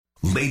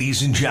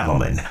Ladies and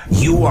gentlemen,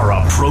 you are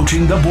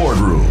approaching the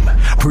Boardroom,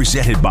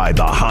 presented by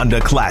the Honda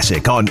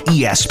Classic on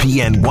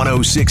ESPN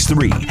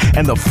 1063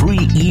 and the free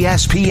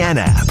ESPN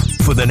app.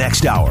 For the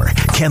next hour,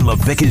 Ken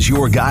LaVicka is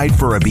your guide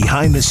for a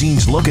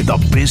behind-the-scenes look at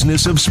the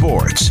business of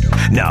sports.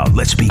 Now,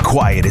 let's be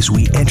quiet as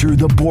we enter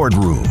the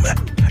Boardroom.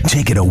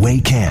 Take it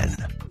away, Ken.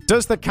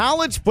 Does the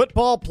college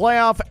football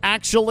playoff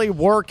actually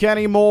work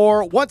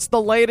anymore? What's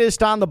the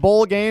latest on the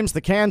bowl games,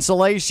 the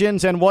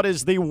cancellations, and what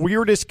is the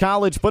weirdest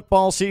college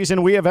football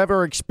season we have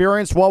ever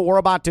experienced? Well, we're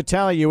about to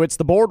tell you. It's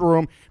the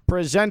Boardroom,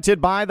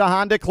 presented by the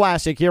Honda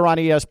Classic here on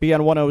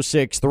ESPN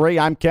 1063.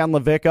 I'm Ken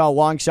LaVicka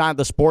alongside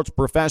the sports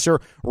professor,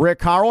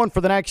 Rick Horrow. And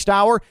for the next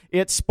hour,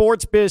 it's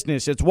sports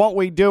business. It's what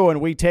we do, and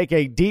we take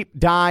a deep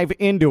dive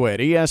into it.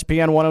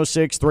 ESPN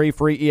 1063,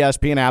 free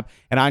ESPN app,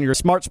 and on your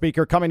smart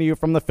speaker, coming to you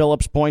from the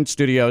Phillips Point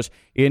Studios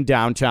in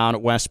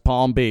downtown West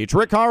Palm Beach.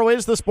 Rick Horrow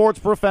is the sports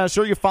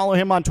professor. You follow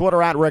him on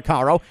Twitter at Rick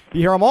Horrow. You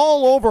hear him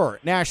all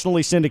over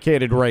nationally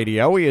syndicated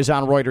radio. He is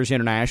on Reuters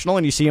International,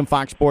 and you see him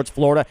Fox Sports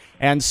Florida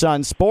and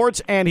Sun Sports,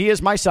 and he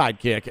is my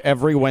sidekick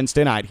every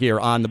Wednesday night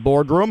here on the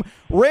Boardroom.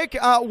 Rick,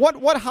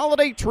 what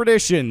holiday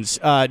traditions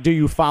do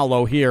you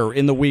follow here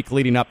in the week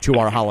leading up to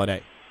our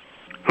holiday?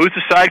 Who's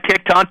the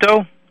sidekick,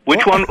 Tonto?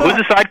 Which one? Who's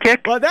the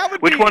sidekick? Well, that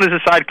would Which one is the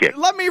sidekick?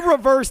 Let me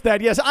reverse that.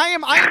 Yes, I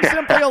am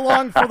simply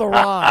along for the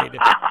ride.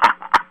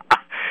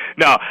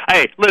 No,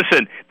 hey,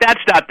 listen,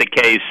 that's not the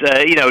case.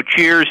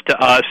 Cheers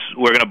to us.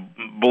 We're going to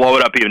blow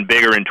it up even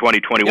bigger in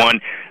 2021.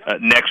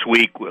 Yep. Next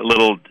week, a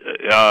little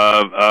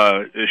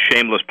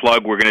shameless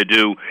plug. We're going to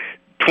do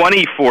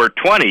 20 for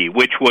 20,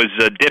 which was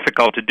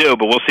difficult to do,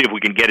 but we'll see if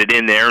we can get it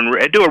in there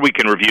and do a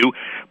weekend review.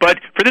 But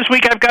for this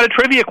week, I've got a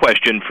trivia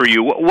question for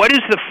you. What is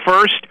the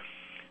first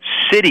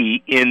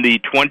city in the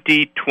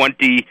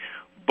 2020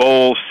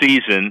 bowl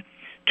season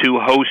to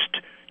host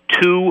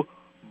two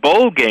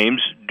bowl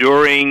games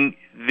during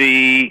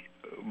the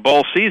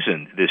bowl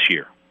season this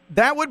year?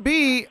 That would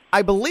be,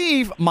 I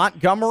believe,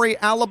 Montgomery,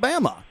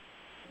 Alabama.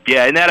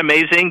 Yeah, isn't that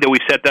amazing that we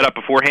set that up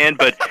beforehand?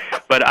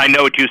 But I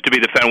know it used to be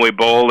the Fenway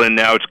Bowl, and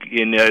now it's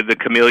in the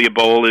Camellia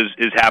Bowl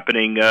is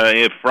happening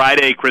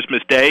Friday,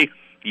 Christmas Day.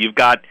 You've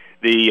got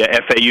the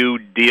FAU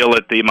deal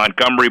at the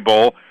Montgomery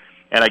Bowl.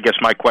 And I guess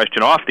my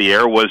question off the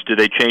air was, do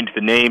they change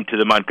the name to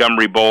the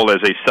Montgomery Bowl as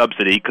a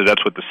subsidy? Because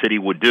that's what the city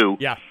would do,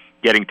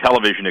 getting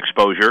television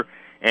exposure,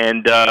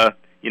 and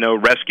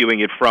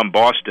rescuing it from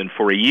Boston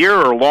for a year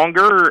or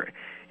longer.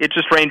 It's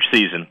a strange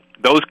season.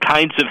 Those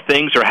kinds of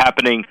things are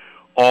happening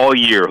all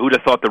year. Who'd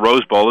have thought the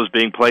Rose Bowl is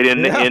being played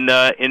in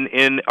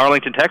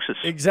Arlington, Texas?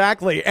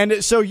 Exactly.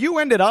 And so you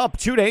ended up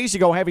 2 days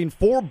ago having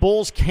 4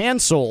 bowls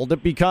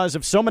canceled because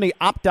of so many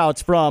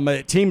opt-outs from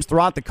teams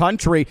throughout the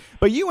country.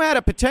 But you had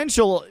a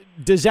potential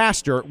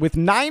disaster with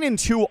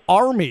 9-2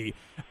 Army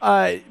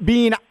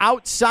being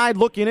outside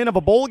looking in of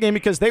a bowl game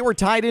because they were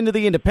tied into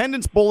the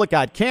Independence Bowl. It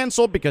got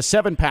canceled because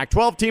 7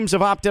 Pac-12 teams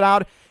have opted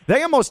out.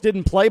 They almost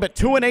didn't play, but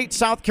 2-8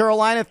 South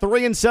Carolina,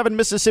 3-7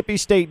 Mississippi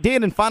State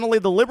did, and finally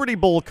the Liberty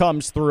Bowl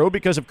comes through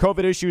because of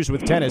COVID issues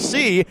with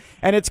Tennessee,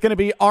 and it's going to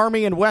be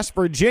Army and West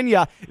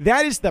Virginia.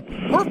 That is the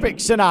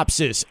perfect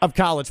synopsis of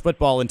college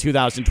football in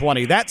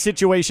 2020. That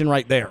situation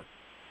right there.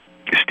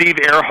 Steve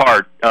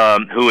Earhart,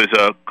 who is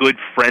a good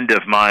friend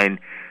of mine,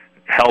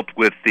 helped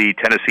with the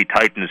Tennessee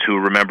Titans, who,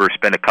 remember,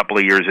 spent a couple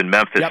of years in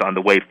Memphis on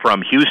the way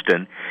from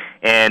Houston.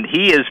 And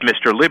he is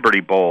Mr.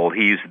 Liberty Bowl.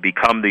 He's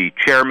become the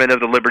chairman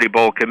of the Liberty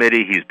Bowl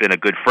committee. He's been a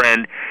good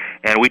friend.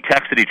 And we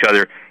texted each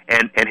other,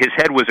 and his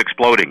head was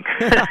exploding.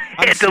 Sure.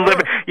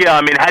 Yeah,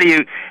 I mean, how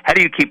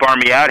do you keep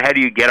Army out? How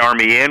do you get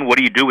Army in? What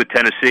do you do with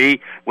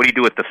Tennessee? What do you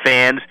do with the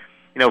fans?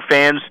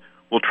 Fans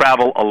will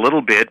travel a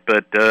little bit,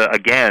 but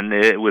again,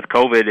 with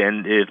COVID,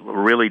 and it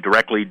really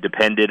directly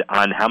depended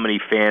on how many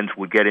fans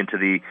would get into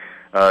the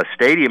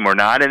stadium or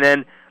not. And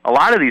then a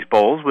lot of these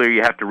bowls where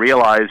you have to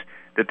realize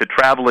that the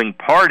traveling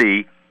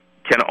party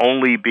can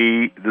only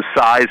be the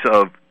size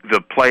of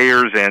the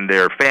players and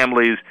their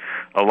families.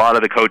 A lot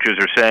of the coaches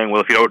are saying,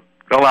 well, if you don't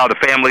allow the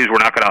families, we're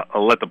not going to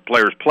let the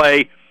players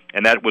play,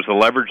 and that was the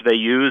leverage they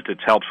used. It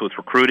helps with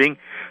recruiting.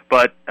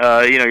 But,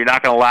 you're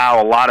not going to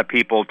allow a lot of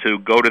people to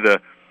go to the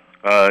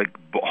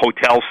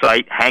hotel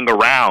site, hang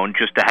around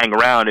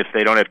if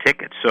they don't have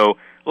tickets. So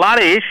a lot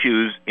of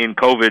issues in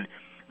COVID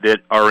that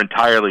are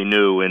entirely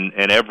new, and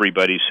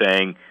everybody's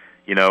saying,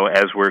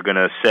 as we're going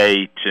to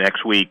say to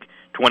next week,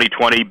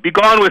 2020, be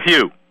gone with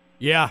you.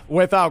 Yeah,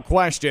 without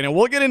question. And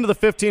we'll get into the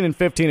 15 and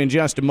 15 in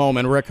just a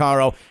moment. Rick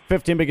Horrow,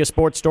 15 biggest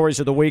sports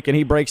stories of the week, and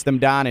he breaks them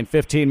down in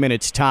 15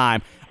 minutes'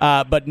 time.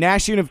 But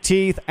gnashing of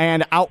teeth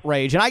and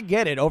outrage, and I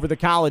get it, over the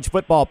college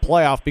football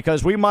playoff,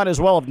 because we might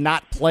as well have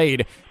not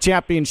played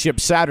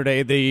Championship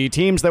Saturday. The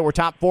teams that were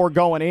top 4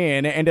 going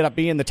in ended up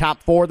being the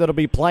top 4 that'll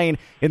be playing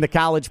in the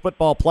college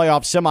football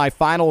playoff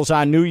semifinals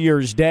on New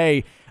Year's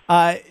Day.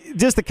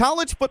 Does the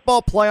college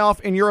football playoff,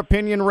 in your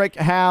opinion, Rick,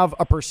 have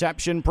a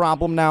perception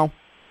problem now?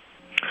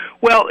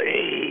 Well,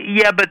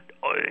 yeah, but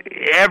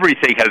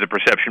everything has a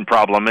perception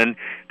problem, and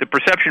the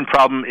perception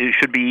problem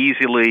should be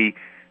easily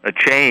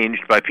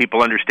changed by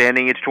people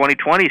understanding it's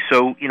 2020.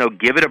 So,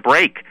 give it a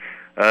break.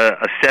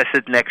 assess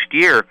it next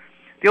year.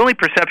 The only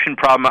perception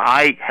problem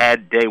I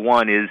had day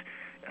one is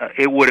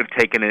it would have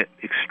taken an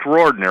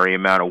extraordinary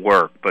amount of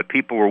work, but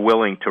people were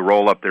willing to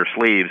roll up their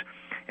sleeves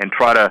and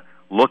try to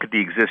look at the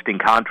existing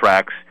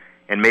contracts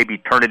and maybe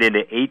turn it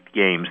into 8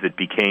 games that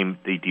became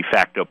the de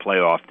facto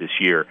playoff this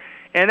year.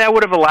 And that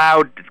would have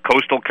allowed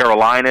Coastal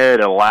Carolina,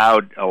 it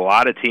allowed a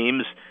lot of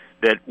teams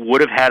that would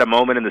have had a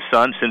moment in the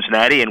sun,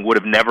 Cincinnati, and would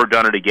have never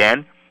done it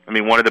again. I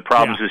mean, one of the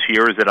problems this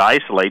year is that it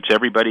isolates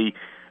everybody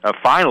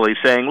finally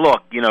saying,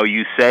 look,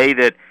 you say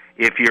that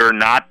if you're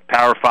not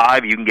Power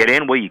 5, you can get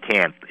in. Well, you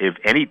can't. If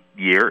any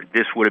year,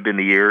 this would have been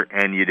the year,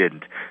 and you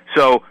didn't.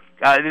 So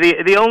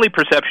the only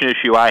perception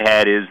issue I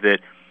had is that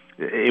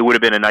it would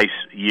have been a nice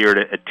year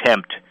to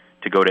attempt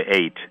to go to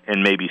 8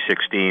 and maybe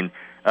 16.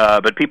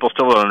 But people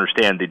still don't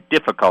understand the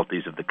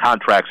difficulties of the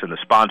contracts and the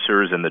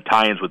sponsors and the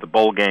tie-ins with the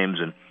bowl games.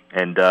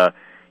 And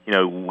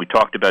we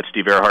talked about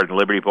Steve Earhart and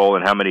Liberty Bowl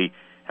and how many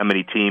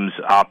teams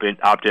opt in,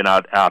 opt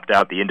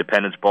out, the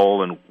Independence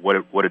Bowl, and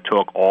what it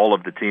took. All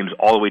of the teams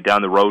all the way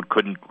down the road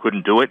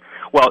couldn't do it.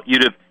 Well,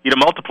 you'd have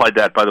multiplied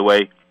that, by the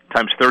way,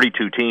 times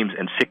 32 teams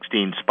and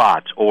 16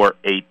 spots, or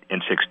 8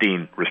 and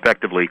 16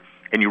 respectively,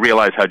 and you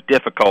realize how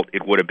difficult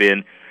it would have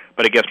been.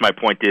 But I guess my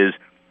point is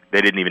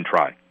they didn't even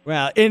try.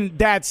 Well, and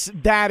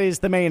that is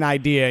the main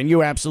idea, and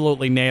you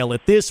absolutely nail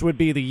it. This would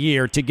be the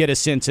year to get a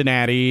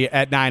Cincinnati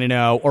at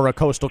 9-0 or a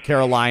Coastal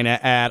Carolina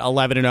at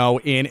 11-0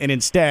 in, and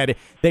instead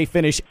they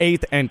finish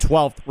 8th and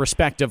 12th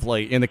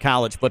respectively in the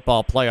college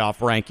football playoff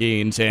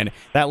rankings, and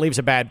that leaves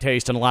a bad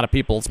taste in a lot of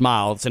people's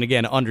mouths, and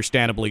again,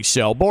 understandably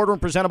so. Boardroom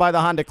presented by the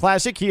Honda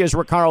Classic. He is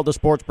Rick Horrow, the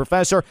sports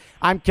professor.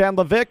 I'm Ken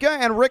LaVicka,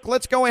 and Rick,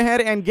 let's go ahead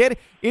and get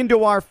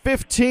into our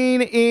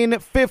 15 in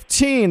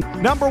 15.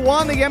 Number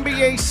 1, the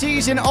NBA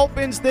season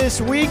opens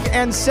this week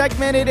and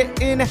segmented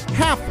in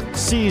half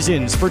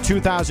seasons for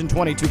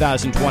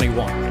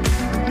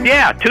 2020-2021.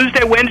 Yeah,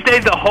 Tuesday, Wednesday,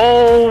 the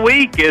whole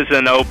week is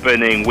an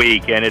opening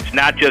week, and it's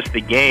not just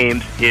the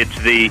games, it's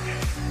the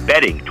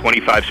betting.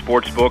 25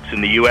 sports books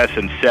in the U.S.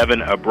 and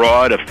 7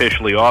 abroad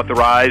officially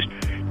authorized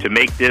to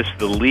make this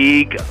the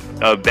league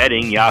of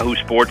betting. Yahoo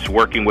Sports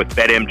working with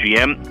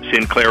BetMGM.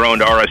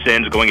 Sinclair-owned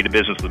RSNs going into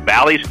business with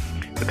Bally's.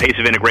 The pace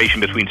of integration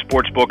between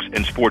sports books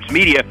and sports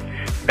media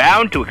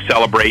bound to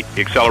accelerate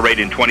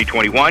in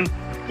 2021.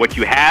 What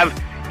you have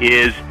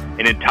is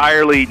an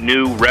entirely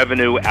new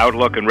revenue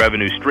outlook and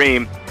revenue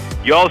stream.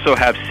 You also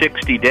have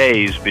 60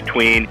 days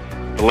between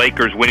the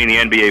Lakers winning the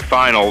NBA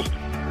Finals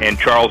and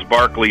Charles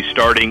Barkley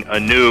starting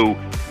anew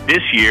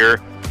this year.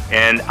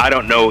 And I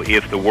don't know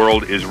if the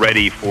world is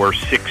ready for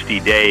 60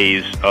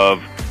 days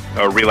of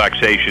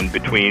relaxation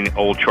between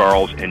old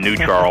Charles and new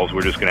Charles.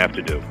 We're just going to have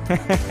to do.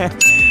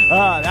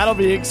 That'll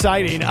be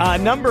exciting.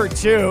 Number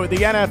 2, the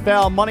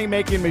NFL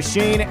money-making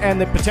machine,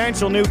 and the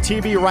potential new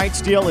TV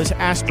rights deal is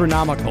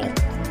astronomical.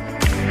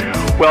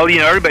 Well,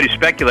 everybody's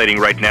speculating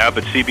right now,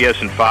 but CBS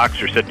and Fox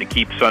are set to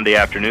keep Sunday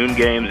afternoon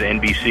games,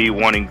 NBC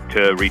wanting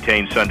to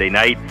retain Sunday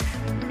night,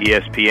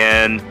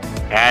 ESPN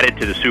added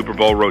to the Super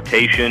Bowl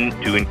rotation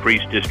to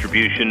increase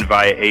distribution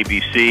via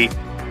ABC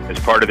as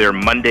part of their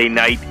Monday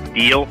night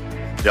deal.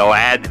 They'll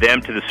add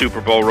them to the Super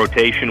Bowl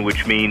rotation,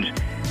 which means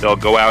they'll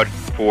go out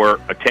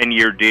for a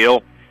 10-year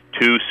deal,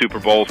 2 Super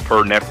Bowls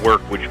per network,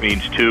 which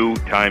means 2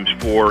 times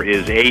 4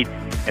 is 8,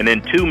 and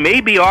then 2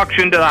 may be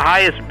auctioned to the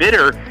highest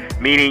bidder,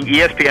 meaning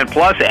ESPN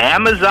Plus,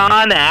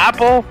 Amazon,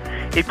 Apple.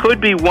 It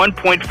could be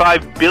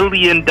 $1.5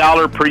 billion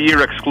per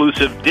year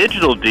exclusive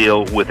digital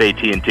deal with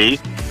AT&T,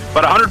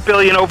 but $100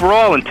 billion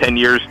overall in 10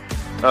 years.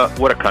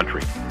 What a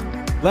country.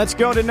 Let's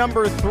go to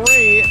number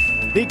 3.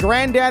 The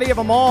granddaddy of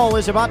them all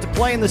is about to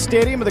play in the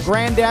stadium of the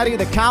granddaddy of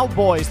the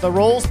Cowboys. The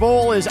Rose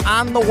Bowl is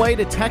on the way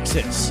to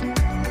Texas.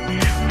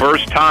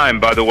 First time,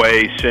 by the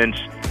way, since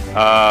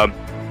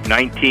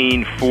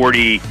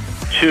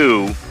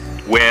 1942,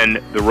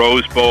 when the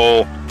Rose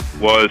Bowl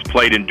was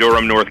played in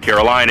Durham, North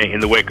Carolina, in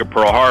the wake of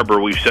Pearl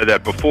Harbor. We've said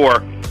that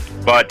before,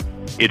 but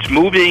it's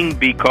moving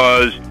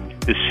because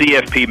the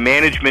CFP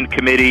Management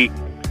Committee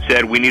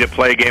said we need to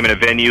play a game in a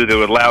venue that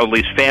would allow at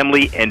least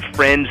family and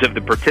friends of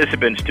the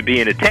participants to be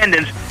in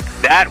attendance.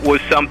 That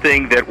was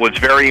something that was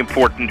very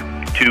important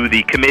to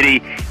the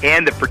committee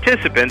and the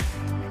participants,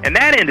 and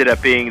that ended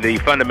up being the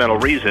fundamental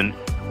reason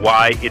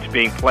why it's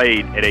being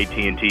played at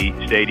AT&T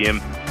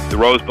Stadium. The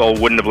Rose Bowl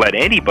wouldn't have let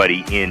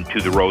anybody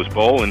into the Rose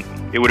Bowl, and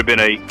it would have been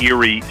an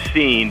eerie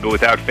scene, but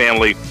without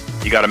family,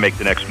 you got to make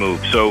the next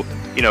move. So,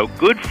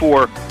 good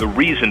for the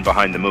reason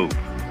behind the move.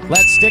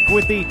 Let's stick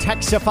with the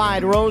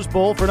Texified Rose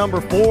Bowl for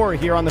number 4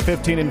 here on the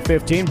 15 in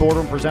 15.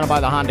 Boardroom presented by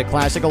the Honda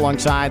Classic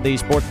alongside the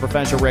sports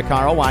professor Rick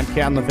Horrow. I'm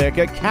Ken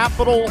LaVicka.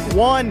 Capital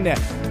One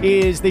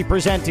is the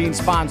presenting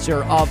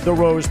sponsor of the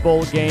Rose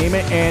Bowl game.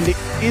 And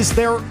is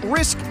there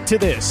risk to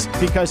this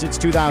because it's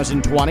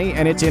 2020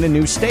 and it's in a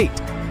new state?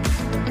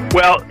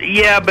 Well,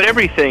 yeah, but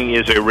everything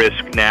is a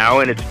risk now,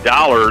 and it's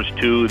dollars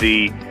to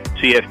the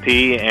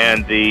CFP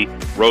and the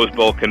Rose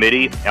Bowl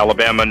Committee.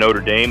 Alabama, Notre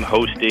Dame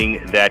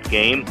hosting that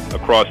game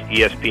across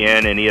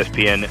ESPN and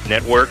ESPN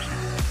networks.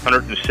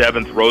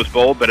 107th Rose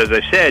Bowl, but as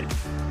I said,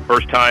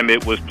 first time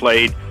it was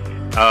played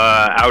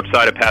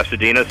outside of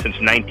Pasadena since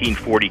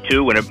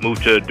 1942 when it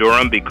moved to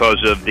Durham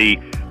because of the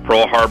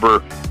Pearl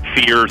Harbor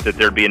fears that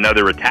there'd be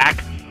another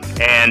attack.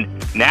 And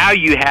now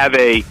you have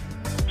a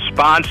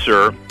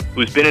sponsor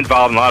who's been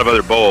involved in a lot of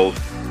other bowls,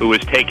 who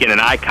has taken an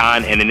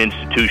icon and an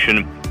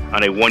institution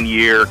on a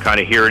one-year kind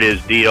of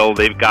here-it-is deal.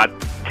 They've got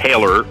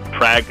Taylor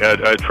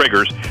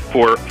triggers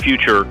for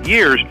future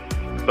years,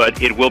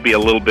 but it will be a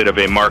little bit of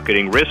a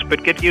marketing risk,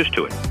 but get used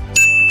to it.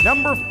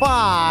 Number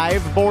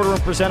 5, Boardroom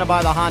presented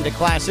by the Honda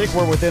Classic.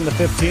 We're within the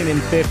 15 and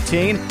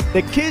 15.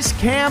 The Kiss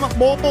Cam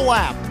mobile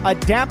app,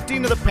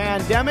 adapting to the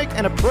pandemic,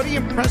 and a pretty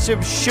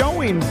impressive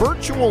showing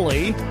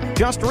virtually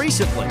just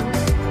recently.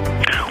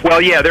 Well,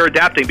 yeah, they're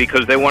adapting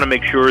because they want to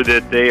make sure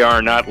that they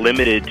are not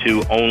limited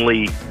to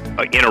only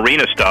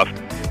in-arena stuff.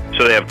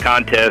 So they have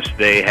contests,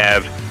 they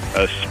have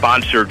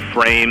sponsored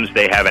frames,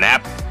 they have an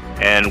app,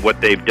 and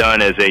what they've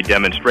done as a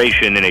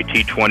demonstration in a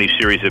T20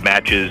 series of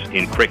matches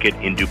in cricket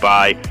in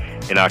Dubai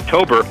in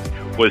October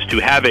was to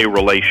have a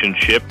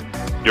relationship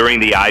during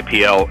the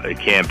IPL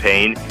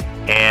campaign,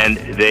 and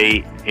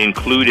they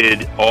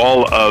included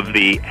all of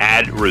the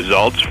ad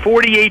results.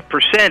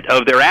 48%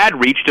 of their ad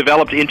reach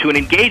developed into an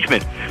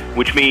engagement,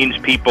 which means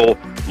people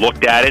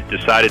looked at it,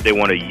 decided they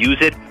want to use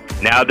it.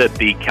 Now that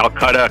the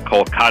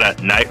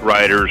Kolkata Knight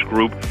Riders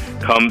group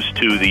comes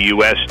to the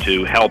U.S.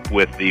 to help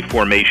with the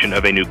formation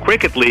of a new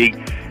cricket league,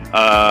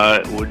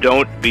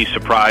 don't be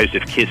surprised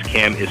if Kiss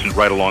Cam isn't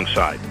right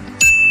alongside.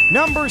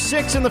 Number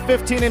 6 in the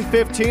 15 and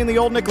 15, the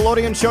old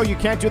Nickelodeon show, you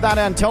can't do that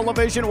on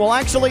television. Well,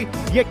 actually,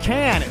 you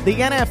can. The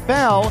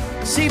NFL,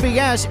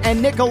 CBS,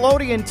 and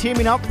Nickelodeon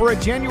teaming up for a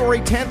January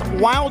 10th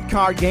wild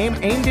card game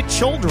aimed at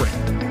children.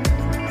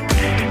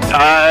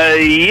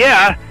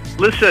 Yeah.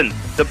 Listen,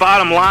 the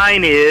bottom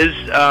line is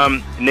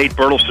Nate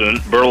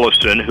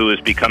Burleson, who is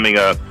becoming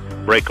a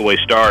breakaway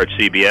star at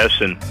CBS,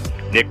 and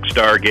Nick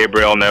star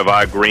Gabriel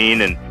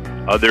Navarre-Green and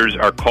others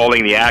are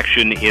calling the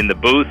action in the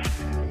booth.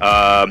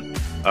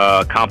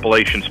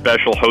 Compilation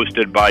special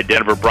hosted by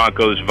Denver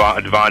Broncos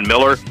Von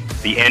Miller.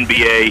 The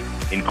NFL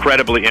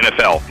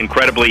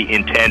incredibly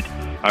intent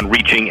on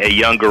reaching a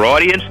younger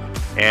audience,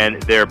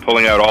 and they're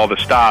pulling out all the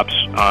stops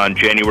on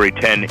January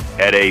 10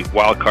 at a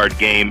wild card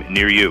game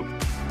near you.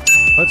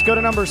 Let's go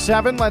to number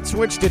 7. Let's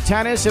switch to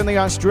tennis, and the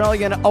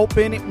Australian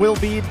Open will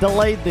be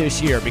delayed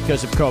this year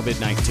because of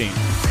COVID-19.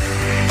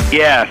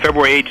 Yeah,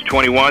 February 8 to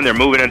 21, they're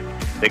moving it.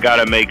 They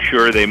got to make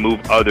sure they move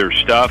other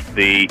stuff.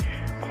 The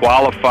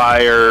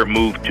qualifier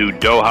moved to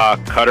Doha,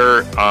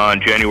 Qatar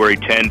on January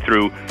 10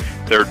 through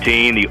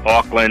 13. The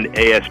Auckland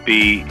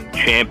ASB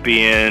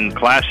Champion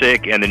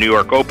Classic and the New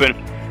York Open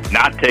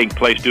not taking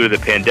place due to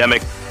the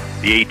pandemic.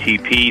 The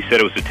ATP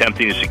said it was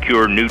attempting to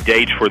secure new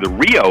dates for the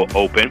Rio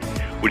Open,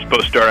 which is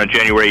supposed to start on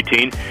January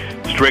 18.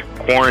 Strict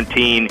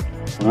quarantine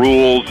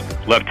rules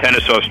left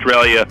Tennis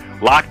Australia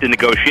locked in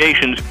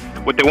negotiations.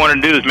 What they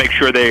wanted to do is make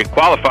sure the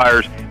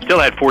qualifiers still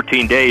had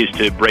 14 days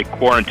to break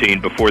quarantine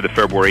before the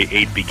February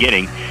 8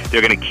 beginning.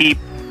 They're going to keep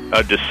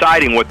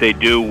deciding what they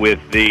do with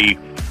the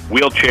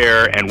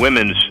wheelchair and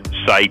women's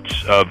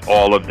sites of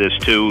all of this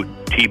too,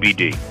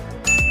 TBD.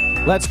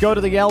 Let's go to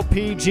the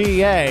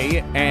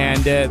LPGA,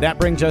 and that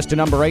brings us to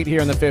number 8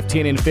 here in the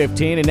 15 and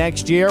 15. And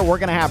next year, we're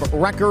going to have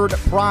record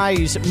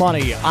prize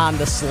money on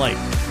the slate.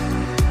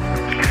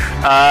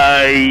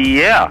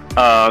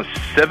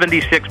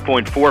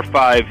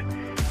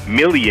 76.45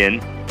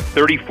 million,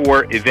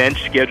 34 events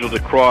scheduled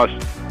across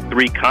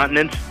 3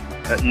 continents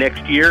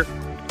next year.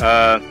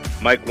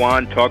 Mike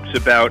Wan talks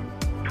about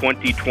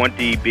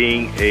 2020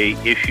 being a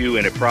issue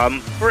and a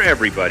problem for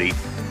everybody.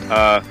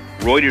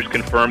 Reuters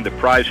confirmed the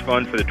prize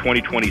fund for the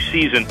 2020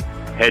 season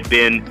had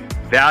been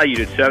valued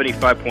at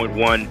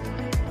 $75.1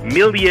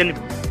 million.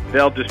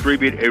 They'll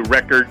distribute a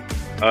record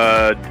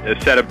a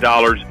set of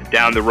dollars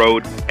down the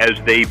road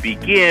as they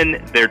begin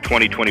their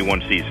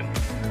 2021 season.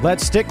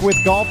 Let's stick with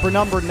golf for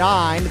number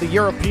 9. The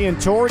European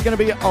Tour is going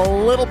to be a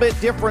little bit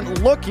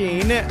different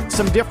looking,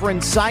 some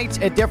different sites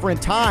at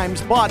different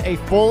times, but a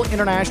full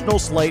international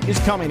slate is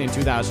coming in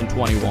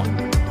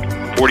 2021.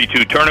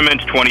 42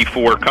 tournaments,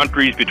 24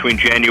 countries between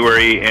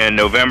January and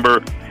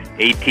November,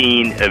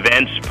 18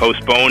 events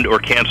postponed or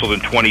canceled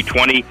in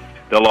 2020.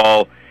 They'll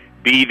all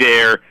be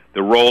there. The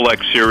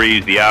Rolex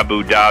Series, the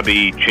Abu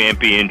Dhabi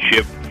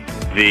Championship,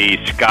 the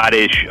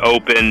Scottish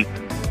Open,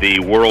 the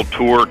World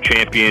Tour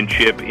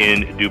Championship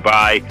in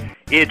Dubai.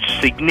 It's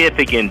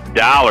significant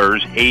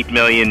dollars. $8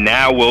 million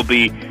now will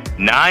be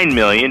 $9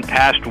 million.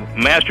 Past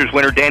Masters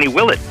winner Danny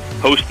Willett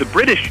hosts the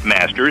British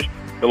Masters.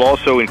 They'll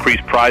also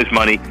increase prize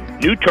money.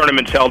 New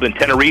tournaments held in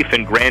Tenerife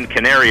and Gran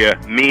Canaria,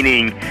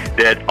 meaning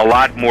that a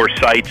lot more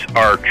sites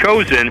are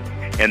chosen,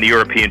 and the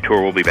European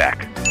Tour will be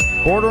back.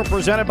 Boardroom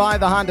presented by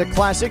the Honda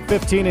Classic,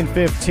 15 and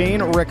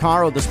 15. Rick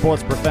Horrow, the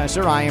sports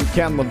professor. I am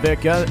Ken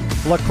LaVicka.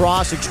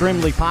 Lacrosse,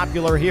 extremely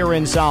popular here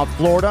in South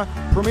Florida.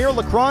 Premier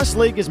Lacrosse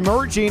League is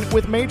merging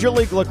with Major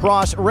League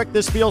Lacrosse. Rick,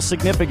 this feels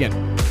significant.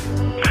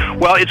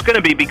 Well, it's going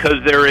to be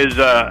because there is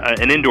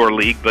an indoor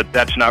league, but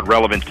that's not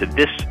relevant to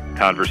this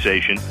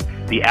conversation.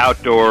 The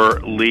outdoor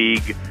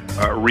league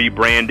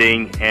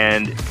rebranding,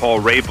 and Paul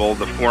Rabel,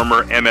 the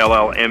former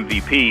MLL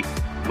MVP,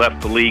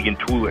 left the league in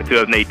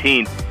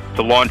 2018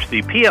 to launch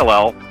the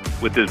PLL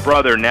with his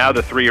brother. Now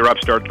the three-year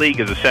upstart league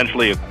is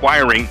essentially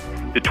acquiring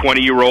the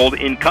 20-year-old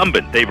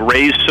incumbent. They've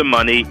raised some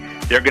money.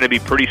 They're going to be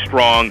pretty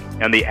strong,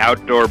 and the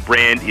outdoor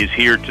brand is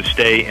here to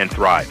stay and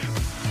thrive.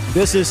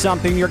 This is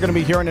something you're going to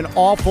be hearing an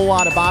awful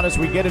lot about as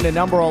we get into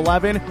number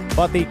 11,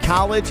 but the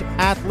College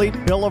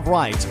Athlete Bill of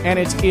Rights, and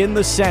it's in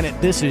the Senate.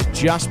 This is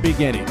just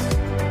beginning.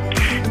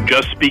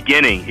 Just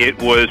beginning. It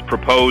was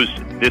proposed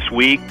this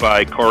week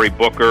by Cory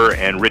Booker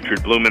and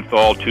Richard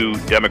Blumenthal, two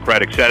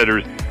Democratic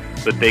senators,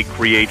 that they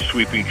create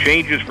sweeping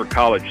changes for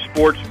college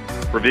sports,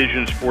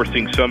 provisions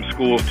forcing some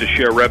schools to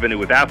share revenue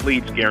with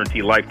athletes,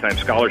 guarantee lifetime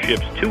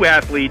scholarships to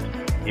athletes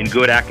in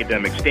good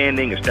academic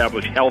standing,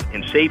 establish health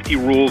and safety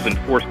rules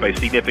enforced by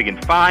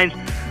significant fines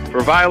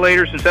for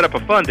violators, and set up a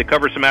fund to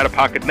cover some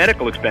out-of-pocket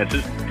medical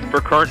expenses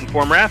for current and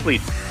former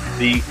athletes.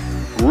 The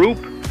group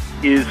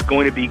is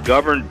going to be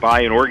governed by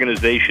an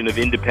organization of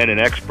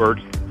independent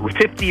experts,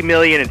 $50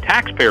 million in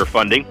taxpayer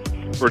funding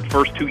for its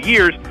first 2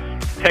 years,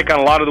 take on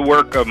a lot of the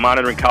work of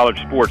monitoring college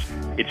sports.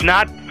 It's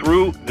not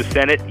through the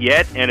Senate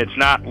yet, and it's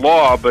not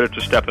law, but it's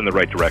a step in the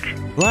right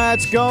direction.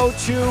 Let's go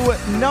to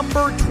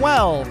number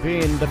 12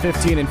 in the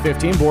 15 and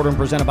 15. Boardroom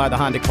presented by the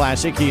Honda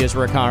Classic. He is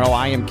Rick Horrow.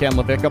 I am Ken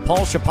LaVicka.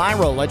 Paul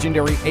Shapiro,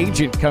 legendary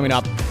agent, coming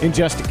up in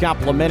just a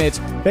couple of minutes.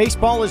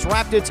 Baseball has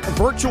wrapped its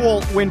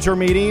virtual winter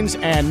meetings,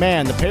 and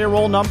man, the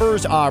payroll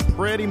numbers are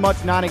pretty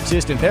much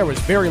non-existent. There was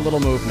very little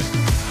movement.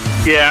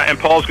 Yeah, and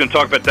Paul's going to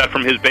talk about that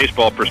from his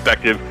baseball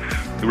perspective.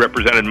 He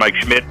represented Mike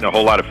Schmidt and a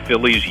whole lot of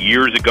Phillies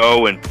years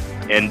ago, and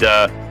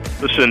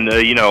listen,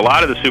 a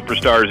lot of the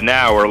superstars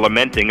now are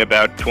lamenting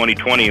about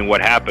 2020 and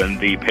what happened.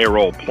 The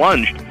payroll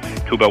plunged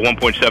to about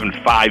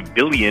 $1.75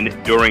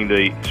 billion during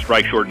the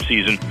strike-shortened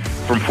season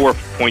from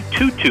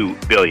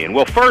 $4.22 billion.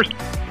 Well, first,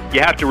 you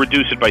have to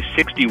reduce it by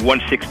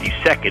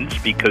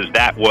 1/62 because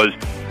that was,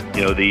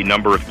 the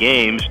number of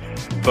games.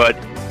 But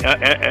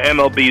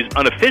MLB's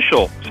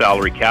unofficial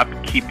salary cap,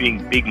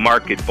 keeping big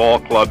market ball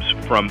clubs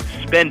from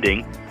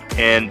spending,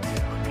 and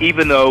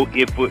even though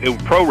if it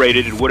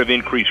prorated, it would have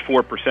increased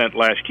 4%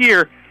 last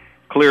year.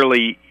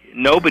 Clearly,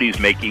 nobody's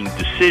making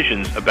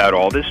decisions about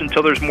all this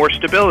until there's more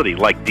stability,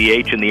 like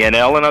DH in the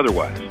NL and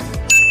otherwise.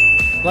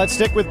 Let's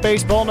stick with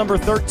baseball. Number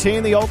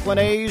 13, the Oakland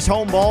A's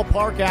home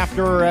ballpark,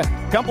 after a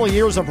couple of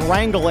years of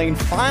wrangling,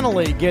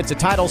 finally gets a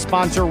title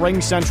sponsor,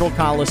 Ring Central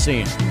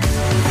Coliseum.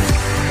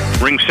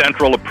 Ring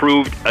Central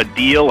approved a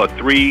deal, a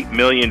 $3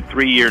 million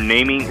 3-year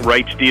naming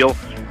rights deal.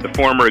 The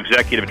former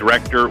executive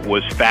director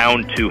was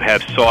found to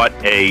have sought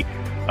a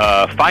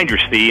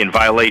finder's fee in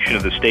violation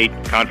of the state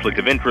conflict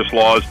of interest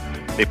laws.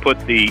 They put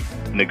the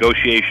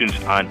negotiations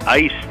on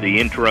ice.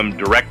 The interim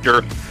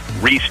director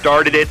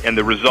restarted it, and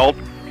the result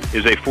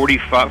is a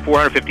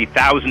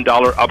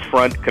 $450,000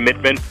 upfront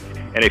commitment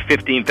and a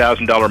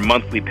 $15,000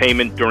 monthly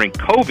payment during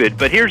COVID.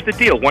 But here's the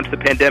deal. Once the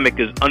pandemic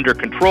is under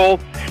control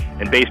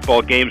and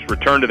baseball games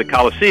return to the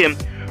Coliseum,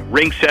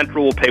 Ring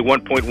Central will pay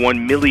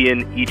 $1.1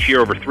 million each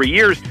year over 3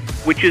 years,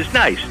 which is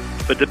nice.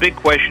 But the big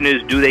question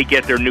is, do they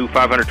get their new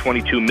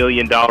 $522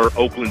 million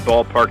Oakland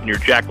ballpark near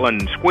Jack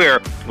London Square,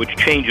 which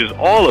changes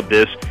all of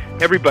this?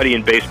 Everybody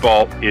in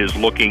baseball is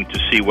looking to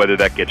see whether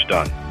that gets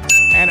done.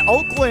 And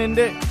Oakland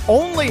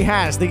only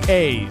has the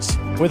A's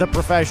with a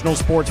professional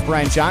sports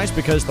franchise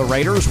because the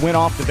Raiders went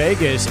off to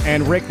Vegas.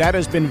 And, Rick, that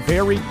has been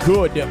very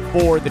good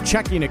for the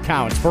checking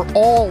accounts for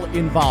all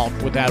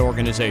involved with that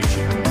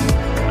organization.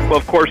 Well,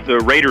 of course, the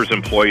Raiders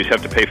employees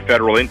have to pay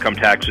federal income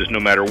taxes no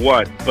matter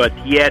what, but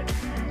yet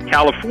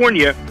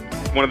California,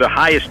 one of the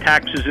highest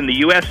taxes in the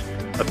U.S.,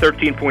 a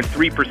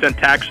 13.3%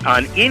 tax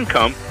on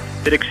income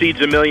that exceeds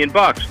 $1 million.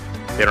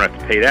 They don't have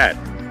to pay that.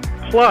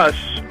 Plus,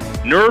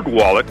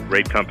 NerdWallet,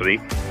 great company,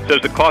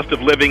 says the cost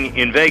of living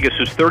in Vegas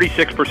is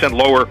 36%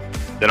 lower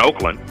than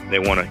Oakland. They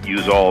want to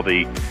use all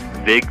the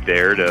vig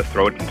there to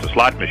throw it into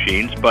slot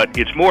machines, but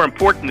it's more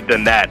important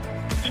than that.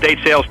 State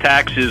sales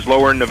tax is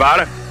lower in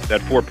Nevada, at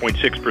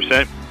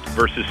 4.6%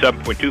 versus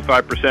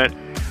 7.25%.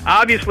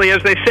 Obviously,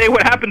 as they say,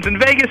 what happens in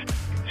Vegas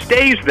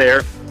stays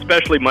there,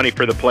 especially money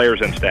for the players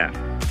and staff.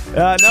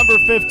 Number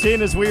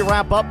 15, as we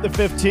wrap up the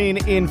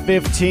 15 in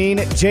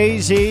 15,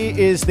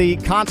 Jay-Z is the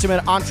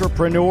consummate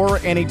entrepreneur,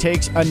 and he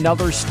takes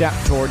another step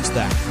towards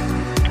that.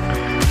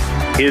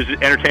 His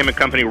entertainment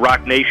company,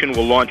 Rock Nation,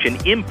 will launch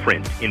an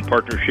imprint in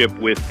partnership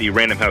with the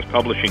Random House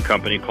publishing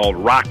company called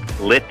Rock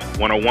Lit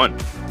 101.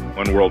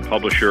 One World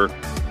publisher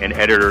and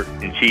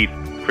editor-in-chief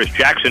Chris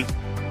Jackson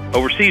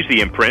oversees the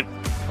imprint,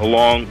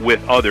 along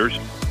with others,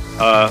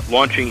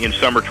 launching in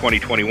summer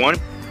 2021.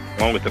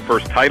 Along with the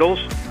first titles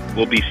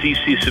will be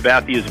C.C.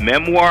 Sabathia's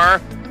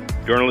memoir,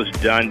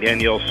 journalist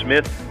Danielle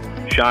Smith,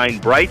 Shine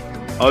Bright,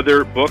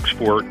 other books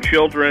for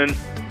children,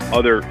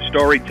 other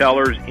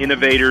storytellers,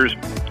 innovators.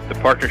 The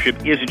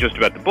partnership isn't just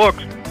about the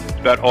books, it's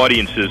about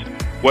audiences.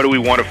 What do we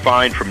want to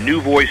find from new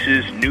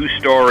voices, new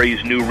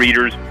stories, new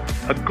readers?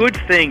 A good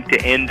thing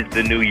to end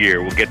the new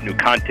year. We'll get new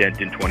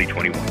content in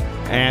 2021.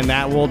 And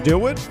that will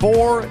do it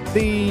for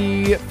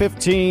the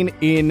 15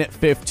 in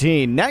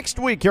 15. Next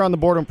week here on the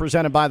Boardroom,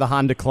 presented by the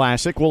Honda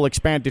Classic, we'll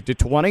expand it to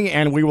 20,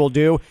 and we will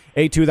do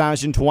a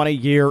 2020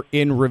 year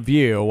in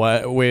review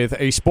with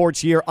a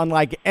sports year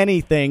unlike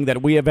anything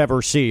that we have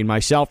ever seen.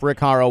 Myself,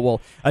 Rick Horrow,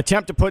 will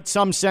attempt to put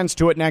some sense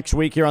to it next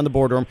week here on the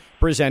Boardroom,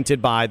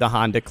 presented by the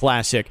Honda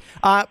Classic.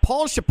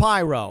 Paul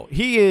Shapiro,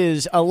 he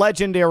is a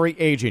legendary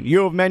agent.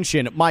 You have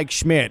mentioned Mike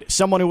Schmidt,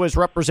 someone who has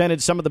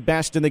represented some of the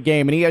best in the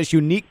game, and he has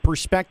unique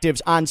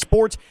perspectives on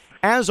sports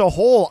as a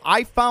whole.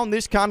 I found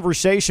this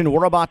conversation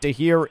we're about to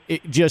hear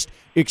just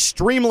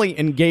extremely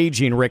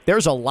engaging, Rick.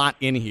 There's a lot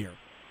in here.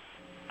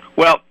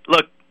 Well,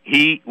 look,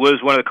 he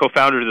was one of the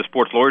co-founders of the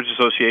Sports Lawyers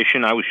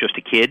Association. I was just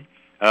a kid.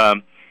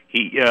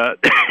 He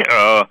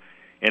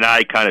and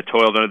I kind of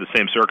toiled under the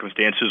same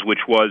circumstances, which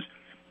was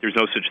there's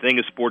no such thing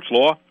as sports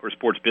law or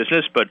sports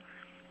business, but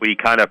we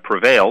kind of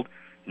prevailed.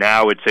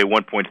 Now it's a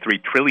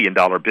 $1.3 trillion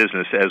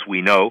business, as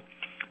we know.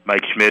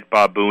 Mike Schmidt,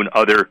 Bob Boone,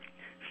 other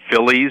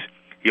Phillies.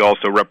 He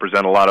also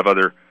represented a lot of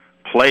other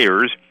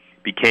players,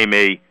 became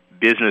a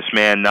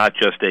businessman, not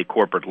just a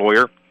corporate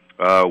lawyer,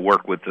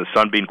 worked with the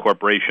Sunbeam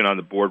Corporation on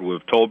the board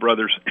with Toll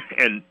Brothers.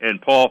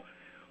 And Paul,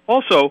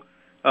 also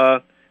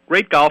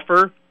great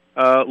golfer,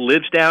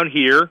 lives down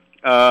here,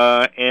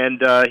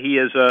 and he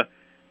is a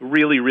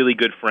really, really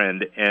good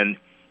friend. And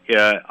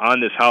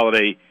on this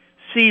holiday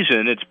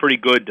season, it's pretty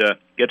good to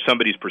get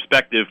somebody's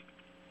perspective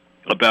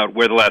about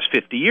where the last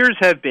 50 years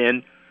have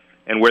been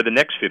and where the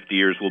next 50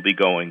 years will be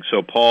going.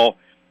 So Paul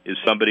is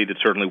somebody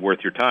that's certainly worth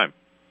your time.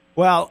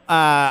 Well,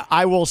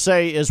 I will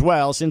say as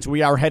well, since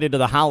we are headed to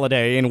the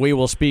holiday and we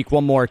will speak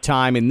one more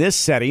time in this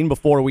setting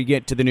before we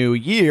get to the new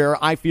year,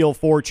 I feel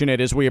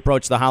fortunate as we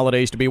approach the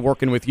holidays to be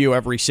working with you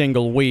every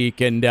single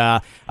week and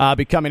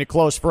becoming a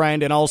close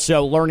friend and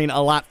also learning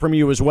a lot from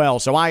you as well.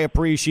 So I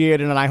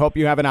appreciate it, and I hope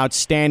you have an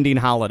outstanding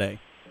holiday.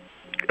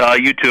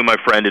 You too, my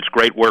friend. It's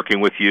great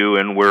working with you,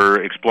 and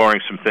we're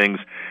exploring some things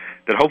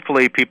that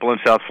hopefully people in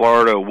South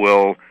Florida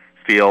will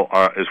feel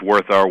is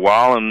worth our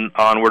while, and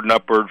onward and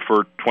upward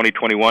for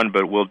 2021,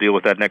 but we'll deal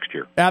with that next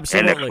year.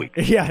 Absolutely. And next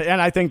week. Yeah,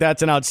 and I think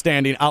that's an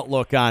outstanding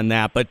outlook on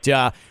that. But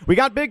we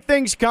got big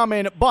things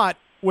coming, but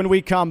when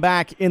we come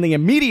back in the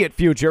immediate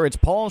future, it's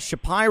Paul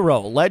Shapiro,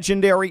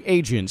 legendary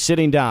agent,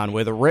 sitting down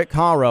with Rick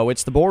Horrow.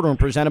 It's the Boardroom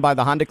presented by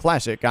the Honda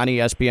Classic on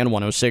ESPN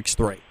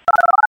 106.3.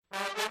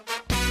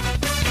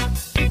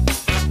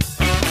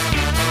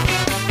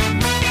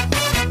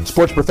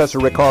 Sports professor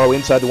Rick Horrow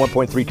inside the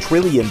 $1.3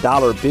 trillion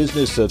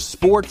business of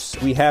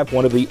sports. We have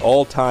one of the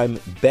all-time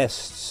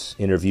bests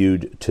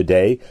interviewed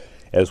today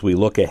as we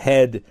look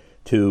ahead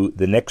to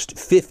the next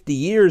 50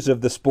 years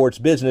of the sports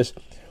business.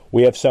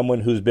 We have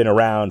someone who's been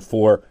around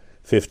for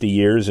 50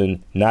 years,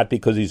 and not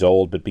because he's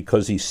old, but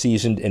because he's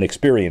seasoned and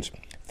experienced.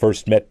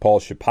 First met Paul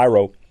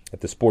Shapiro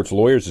at the Sports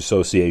Lawyers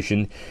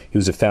Association. He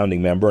was a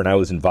founding member, and I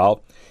was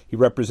involved. He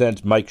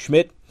represents Mike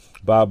Schmidt,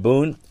 Bob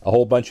Boone, a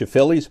whole bunch of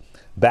Phillies,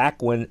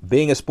 back when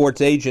being a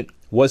sports agent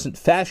wasn't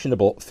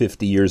fashionable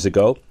 50 years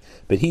ago,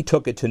 but he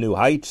took it to new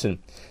heights and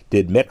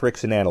did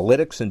metrics and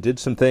analytics and did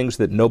some things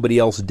that nobody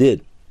else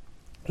did.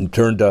 He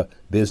turned a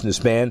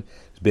businessman.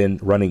 He's been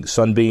running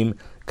Sunbeam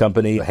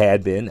Company,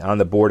 had been on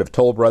the board of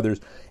Toll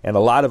Brothers, and a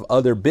lot of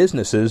other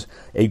businesses,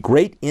 a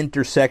great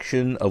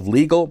intersection of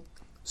legal,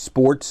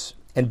 sports,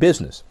 and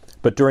business.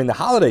 But during the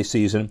holiday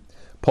season,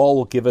 Paul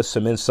will give us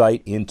some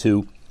insight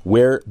into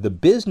where the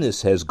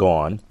business has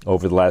gone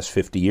over the last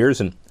 50 years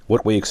and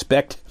what we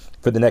expect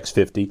for the next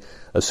 50,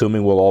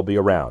 assuming we'll all be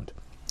around.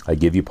 I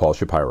give you Paul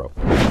Shapiro.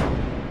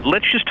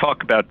 Let's just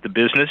talk about the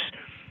business.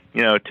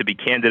 You know, to be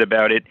candid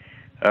about it,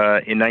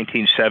 in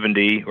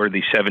 1970 or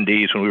the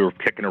 70s, when we were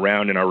kicking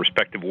around in our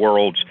respective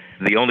worlds,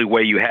 the only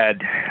way you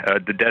had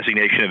the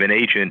designation of an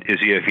agent is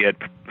if you had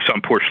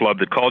some poor schlub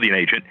that called you an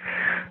agent.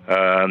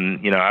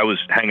 I was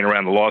hanging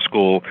around the law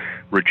school,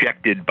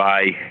 rejected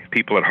by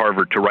people at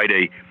Harvard to write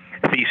a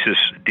thesis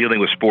dealing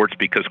with sports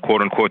because,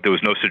 quote unquote, there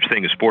was no such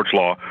thing as sports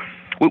law.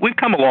 We've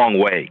come a long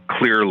way,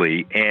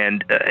 clearly.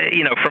 And,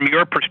 from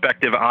your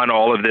perspective on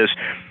all of this,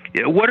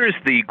 what is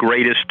the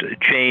greatest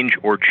change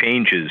or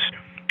changes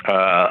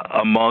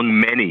among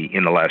many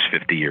in the last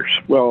 50 years?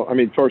 Well, I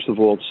mean, first of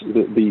all, it's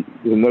the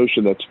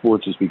notion that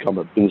sports has become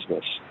a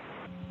business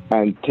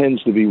and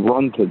tends to be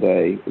run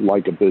today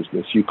like a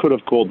business. You could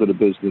have called it a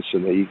business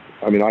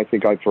I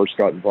think I first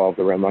got involved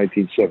around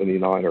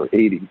 1979 or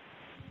 80.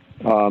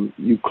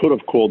 You could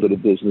have called it a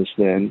business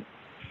then,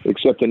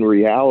 except in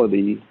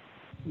reality,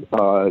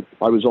 I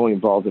was only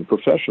involved in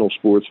professional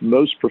sports.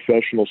 Most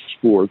professional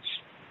sports,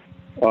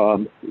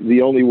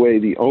 the only way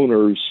the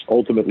owners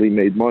ultimately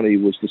made money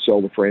was to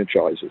sell the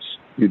franchises.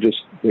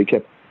 They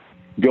kept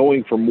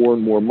going for more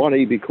and more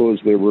money because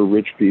there were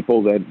rich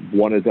people that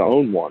wanted to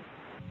own one.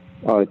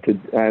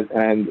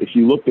 And if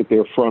you looked at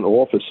their front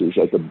offices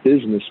as a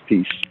business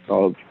piece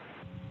of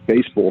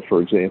baseball,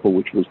 for example,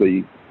 which was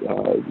the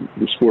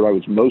sport I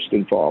was most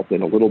involved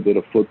in, a little bit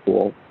of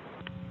football,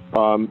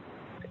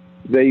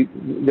 they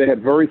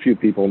had very few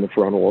people in the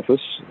front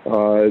office.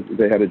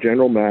 They had a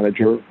general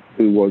manager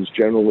who was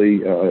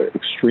generally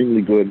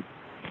extremely good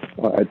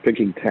at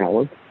picking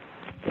talent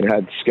and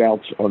had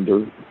scouts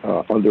under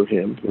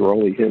him. There were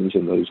only hims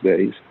in those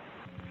days.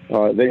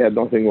 They had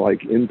nothing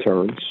like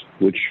interns,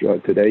 which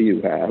today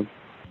you have.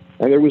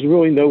 And there was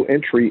really no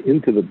entry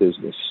into the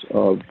business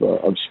of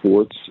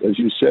sports, as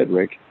you said,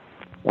 Rick,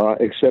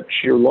 except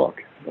sheer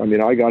luck. I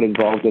mean, I got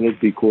involved in it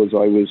because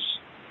I was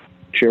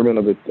chairman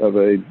of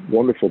a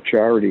wonderful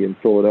charity in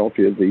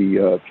Philadelphia,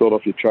 the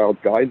Philadelphia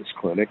Child Guidance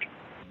Clinic,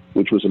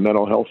 which was a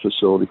mental health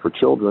facility for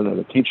children and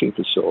a teaching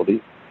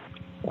facility.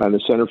 And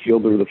the center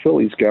fielder of the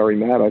Phillies, Gary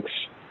Maddox,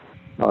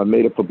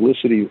 made a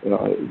publicity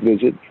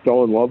visit,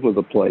 fell in love with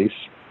the place,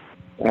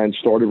 and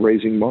started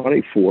raising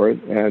money for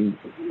it. And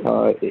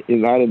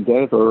in that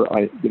endeavor,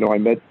 I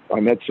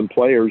met some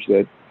players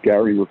that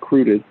Gary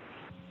recruited,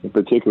 and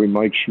particularly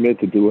Mike Schmidt,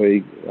 to do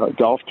a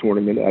golf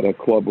tournament at a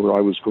club where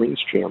I was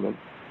greens chairman.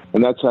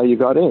 And that's how you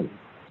got in.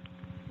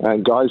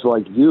 And guys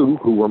like you,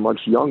 who were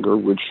much younger,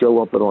 would show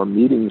up at our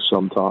meetings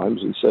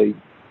sometimes and say,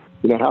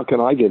 how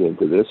can I get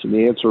into this? And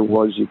the answer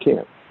was, you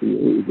can't.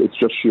 It's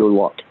just sheer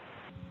luck.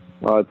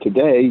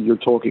 Today, you're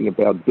talking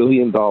about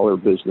billion-dollar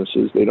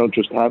businesses. They don't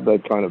just have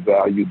that kind of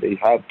value. They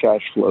have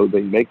cash flow.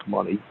 They make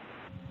money.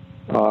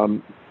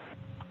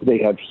 They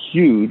have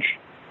huge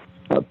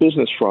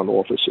business front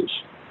offices,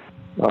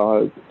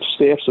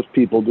 staffs of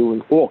people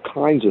doing all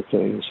kinds of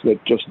things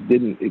that just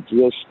didn't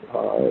exist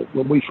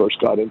when we first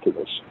got into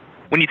this.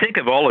 When you think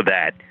of all of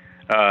that,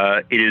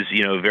 it is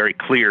very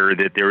clear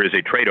that there is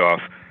a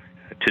trade-off.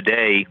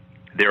 Today,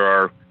 there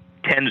are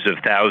tens of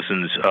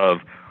thousands of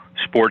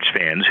sports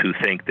fans who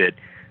think that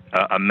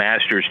a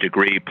master's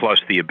degree plus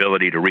the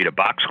ability to read a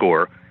box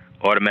score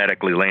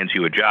automatically lands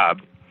you a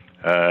job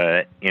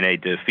in a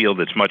field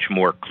that's much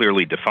more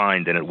clearly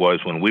defined than it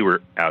was when we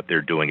were out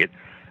there doing it.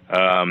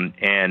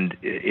 And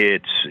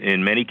it's,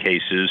 in many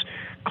cases,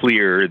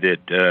 clear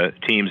that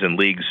teams and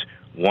leagues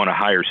want to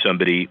hire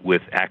somebody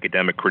with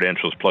academic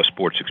credentials plus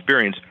sports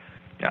experience.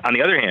 On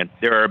the other hand,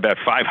 there are about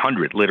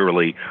 500,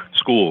 literally,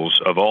 schools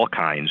of all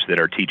kinds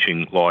that are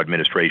teaching law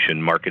administration,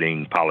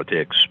 marketing,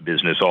 politics,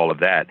 business, all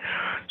of that.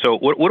 So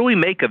what do we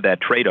make of that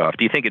trade-off?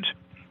 Do you think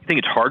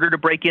it's harder to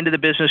break into the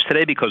business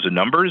today because of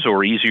numbers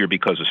or easier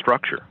because of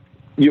structure?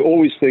 You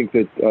always think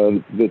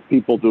that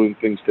people doing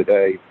things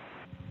today,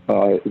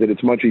 that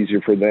it's much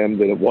easier for them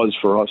than it was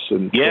for us.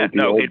 And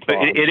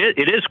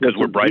it is because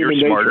we're brighter,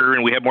 smarter,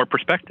 and we have more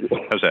perspective.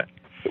 How's that?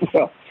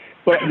 Well,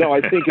 but no, I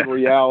think in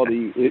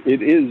reality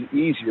it is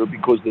easier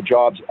because the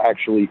jobs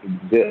actually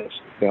exist.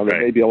 Now,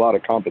 there may be a lot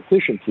of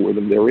competition for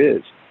them. There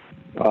is.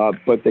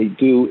 But they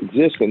do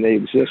exist, and they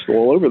exist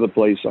all over the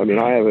place. I mean,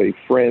 I have a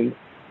friend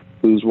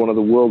who's one of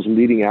the world's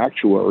leading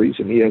actuaries,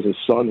 and he has a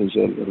son who's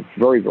a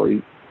very,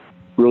 very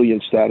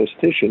brilliant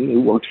statistician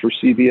who works for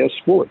CBS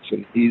Sports.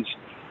 And he's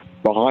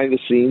behind the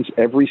scenes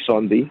every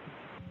Sunday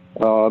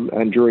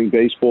and during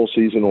baseball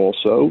season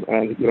also.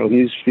 And,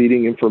 he's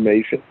feeding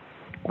information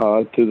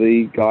to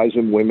the guys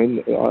and women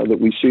that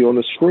we see on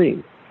the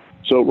screen.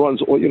 So it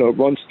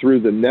runs through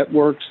the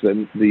networks,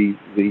 then the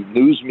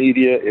news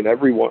media in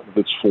every one of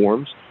its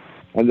forms,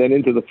 and then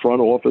into the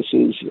front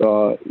offices,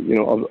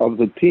 of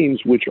the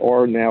teams, which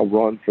are now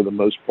run for the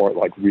most part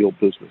like real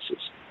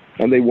businesses,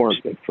 and they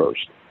weren't at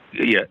first.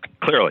 Yeah,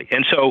 clearly.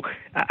 And so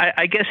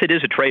I guess it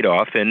is a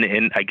trade-off,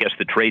 and I guess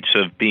the traits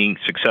of being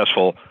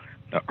successful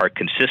are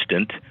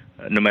consistent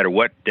no matter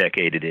what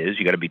decade it is.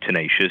 You got to be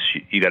tenacious.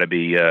 You got to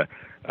be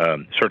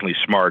certainly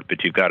smart,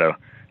 but you've got to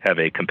have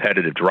a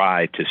competitive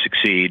drive to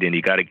succeed, and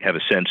you got to have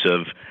a sense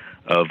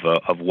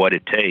of what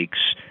it takes.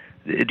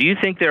 Do you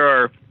think there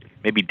are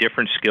maybe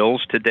different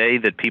skills today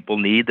that people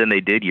need than they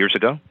did years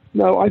ago?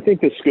 No, I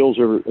think the skills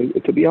are,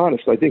 to be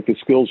honest, I think the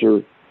skills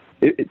are,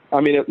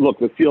 look,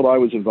 the field I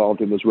was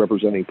involved in was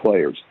representing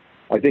players.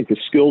 I think the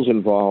skills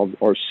involved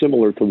are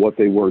similar to what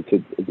they were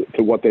to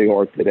what they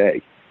are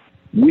today.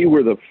 We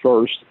were the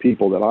first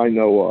people that I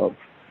know of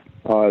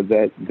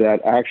that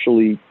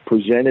actually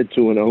presented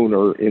to an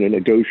owner in a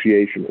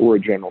negotiation or a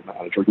general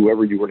manager,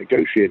 whoever you were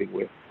negotiating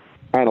with,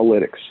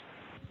 analytics.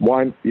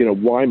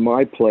 Why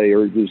my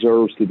player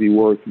deserves to be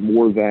worth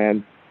more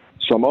than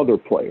some other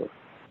player.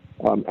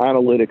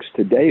 Analytics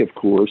today, of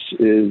course,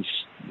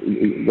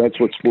 that's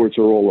what sports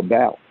are all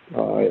about.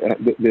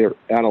 They're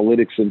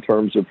analytics in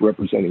terms of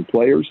representing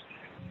players.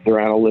 They're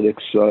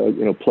analytics,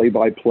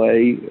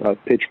 play-by-play,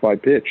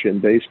 pitch-by-pitch in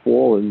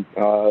baseball, and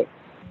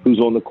who's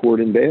on the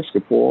court in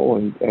basketball,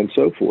 and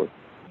so forth.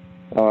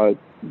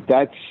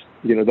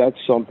 That's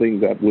something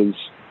that was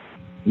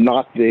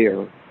not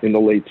there in the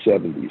late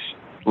 70s.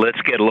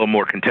 Let's get a little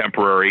more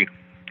contemporary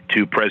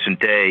to present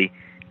day.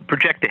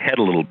 Project ahead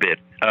a little bit.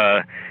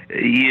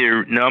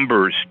 Your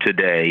numbers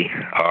today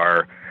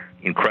are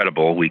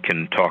incredible. We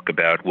can talk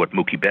about what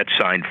Mookie Betts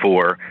signed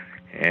for,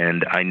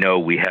 and I know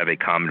we have a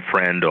common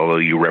friend, although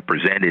you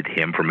represented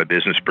him from a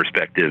business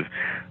perspective.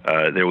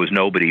 There was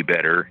nobody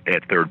better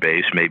at third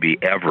base, maybe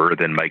ever,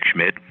 than Mike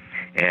Schmidt,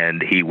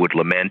 and he would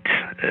lament,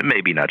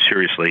 maybe not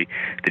seriously,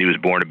 that he was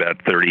born about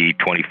 30,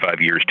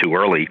 25 years too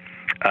early.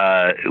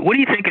 What do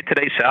you think of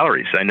today's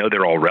salaries? I know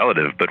they're all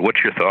relative, but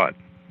what's your thought?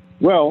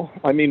 Well,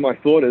 my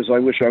thought is I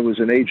wish I was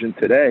an agent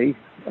today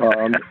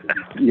I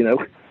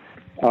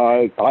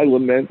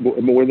lament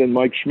more than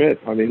Mike Schmidt.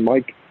 I mean,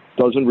 Mike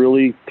doesn't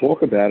really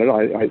talk about it.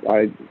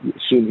 I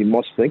assume he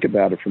must think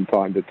about it from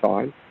time to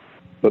time.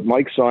 But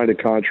Mike signed a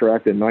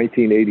contract in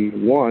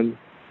 1981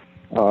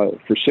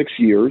 for 6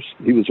 years.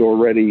 He was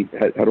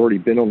had already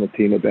been on the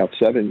team about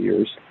 7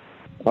 years.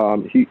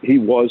 He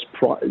was,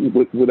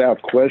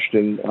 without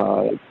question,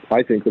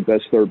 I think the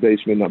best third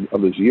baseman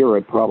of his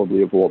era,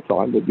 probably of all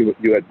time. But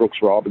you had Brooks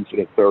Robinson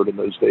at third in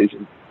those days,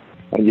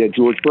 and you had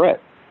George Brett.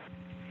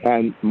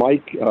 And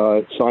Mike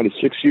signed a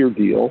 6-year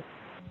deal.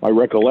 My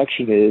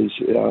recollection is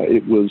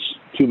it was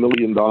 $2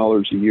 million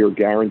a year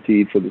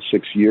guaranteed for the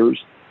 6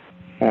 years,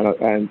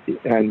 and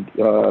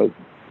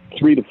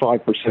 3 to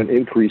 5%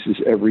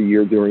 increases every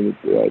year during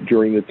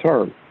the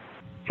term.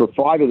 For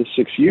 5 of the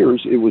 6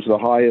 years, it was the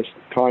highest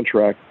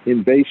contract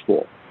in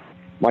baseball.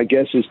 My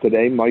guess is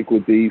today Mike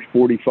would be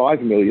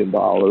 $45 million,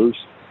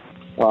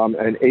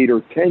 and 8 or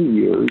 10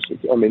 years.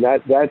 I mean,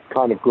 that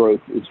kind of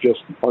growth is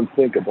just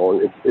unthinkable.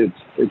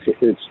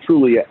 It's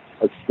truly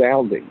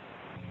astounding.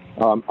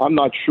 I'm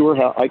not sure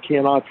I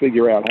cannot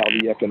figure out how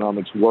the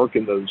economics work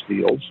in those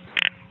deals.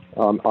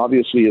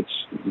 Obviously,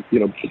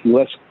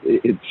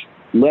 it's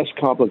less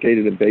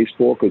complicated in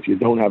baseball because you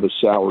don't have a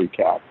salary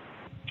cap.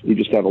 You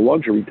just have a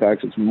luxury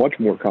tax. It's much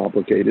more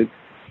complicated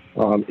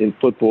in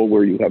football,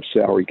 where you have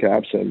salary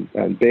caps, and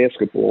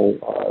basketball,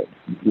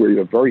 where you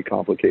have very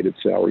complicated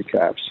salary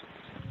caps.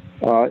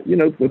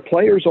 The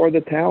players are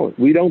the talent.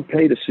 We don't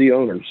pay to see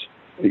owners,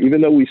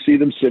 even though we see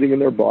them sitting in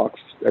their box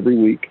every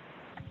week,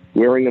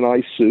 wearing a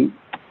nice suit,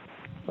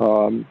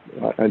 and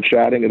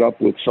chatting it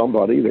up with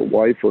somebody, their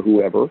wife or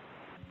whoever.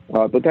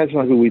 But that's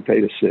not who we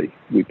pay to see.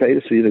 We pay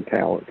to see the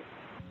talent.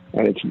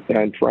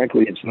 And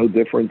frankly, it's no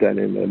different than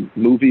in the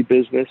movie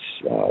business,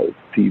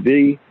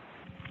 TV,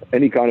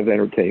 any kind of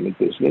entertainment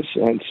business.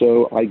 And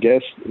so I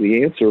guess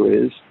the answer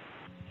is,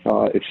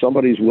 if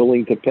somebody's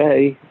willing to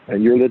pay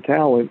and you're the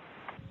talent,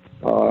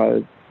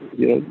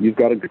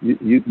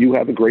 you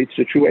have a great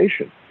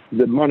situation.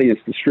 The money is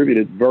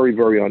distributed very,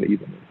 very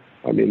unevenly.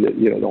 I mean,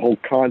 the whole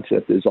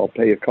concept is I'll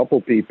pay a couple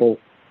people,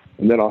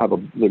 and then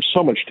there's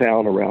so much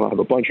talent around, I'll have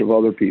a bunch of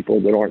other people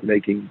that aren't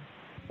making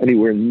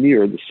anywhere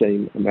near the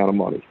same amount of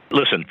money.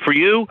 Listen, for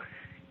you,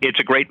 it's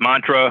a great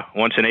mantra,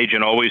 once an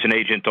agent, always an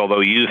agent,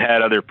 although you've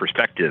had other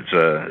perspectives.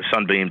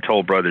 Sunbeam,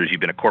 Toll Brothers,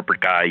 you've been a corporate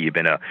guy, you've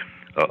been a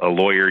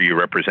lawyer, you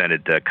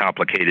represented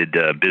complicated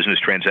business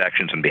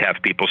transactions on behalf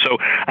of people. So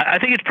I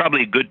think it's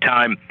probably a good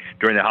time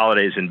during the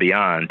holidays and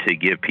beyond to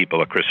give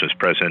people a Christmas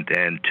present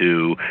and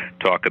to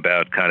talk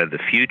about kind of the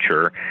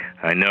future.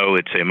 I know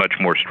it's a much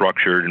more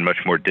structured and much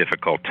more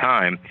difficult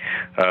time.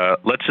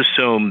 Let's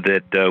assume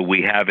that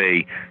we have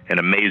an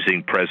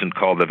amazing present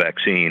called the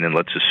vaccine, and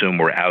let's assume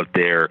we're out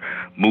there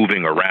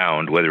moving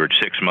around, whether it's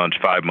 6 months,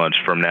 5 months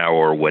from now,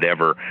 or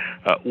whatever.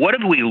 What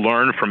have we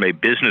learned from a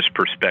business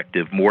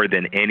perspective more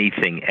than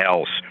anything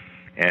else,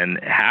 and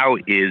how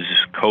is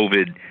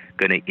COVID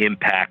going to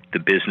impact the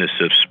business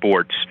of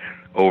sports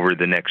over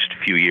the next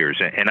few years?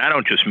 And I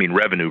don't just mean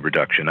revenue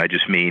reduction. I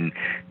just mean,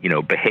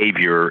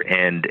 behavior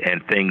and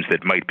things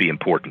that might be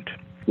important.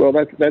 Well,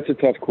 that's a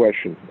tough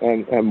question,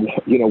 and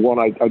one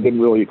I didn't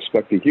really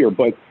expect to hear.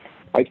 But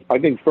I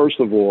think,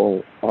 first of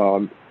all,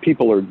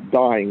 people are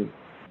dying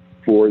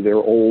for their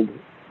old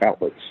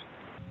outlets.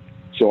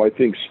 So I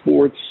think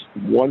sports,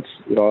 once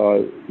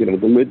the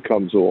lid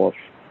comes off,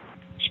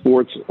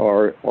 sports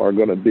are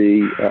going to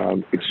be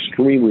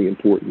extremely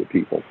important to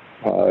people.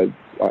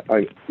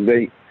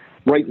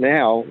 Right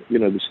now,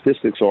 the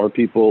statistics are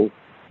people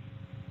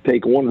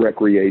take on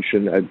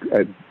recreation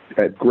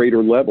at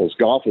greater levels.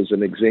 Golf is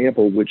an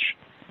example, which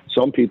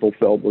some people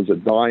felt was a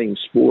dying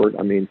sport.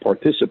 I mean,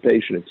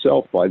 participation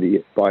itself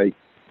by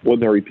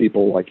ordinary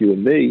people like you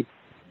and me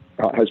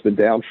has been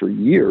down for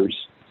years.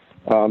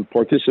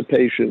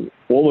 Participation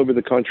all over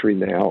the country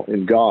now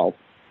in golf,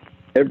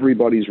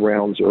 everybody's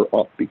rounds are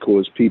up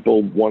because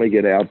people want to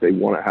get out. They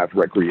want to have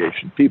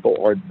recreation. People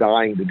are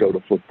dying to go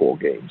to football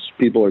games.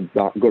 People are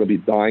going to be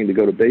dying to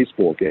go to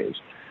baseball games.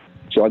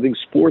 So I think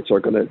sports are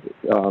going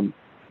to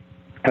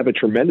have a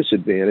tremendous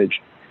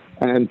advantage.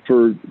 And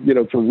for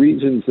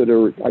reasons that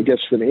are, I guess,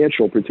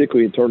 financial,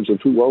 particularly in terms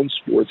of who owns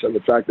sports and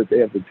the fact that they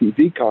have the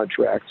TV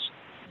contracts,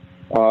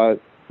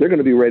 they're going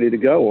to be ready to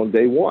go on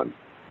day one.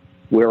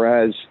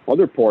 Whereas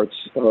other parts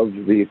of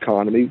the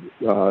economy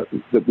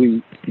that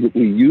we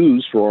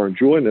use for our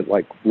enjoyment,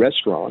 like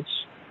restaurants,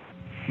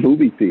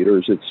 movie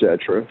theaters,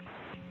 etc.,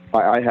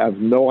 I have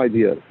no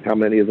idea how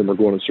many of them are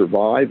going to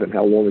survive and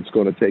how long it's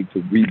going to take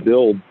to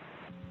rebuild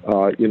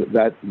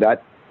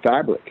that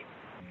fabric.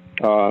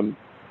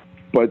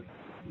 But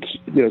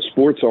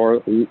sports are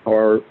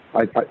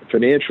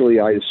financially,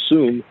 I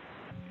assume,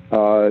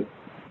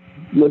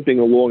 limping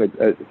along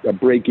at a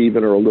break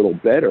even or a little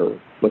better,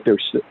 but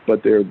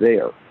they're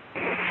there.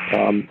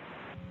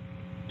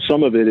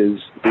 Some of it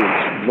is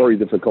very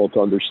difficult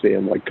to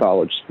understand, like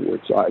college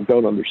sports. I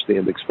don't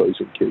understand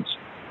exposing kids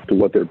to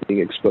what they're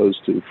being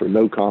exposed to for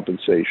no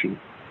compensation.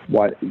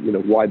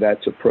 Why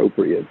that's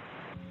appropriate.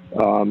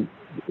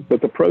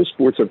 But the pro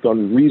sports have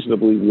done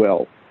reasonably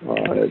well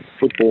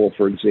football,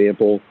 for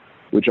example,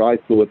 which I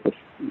thought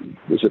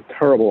was a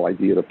terrible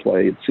idea to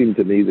play. It seemed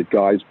to me that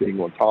guys being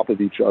on top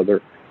of each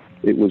other,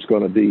 it was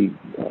going to be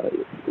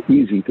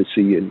easy to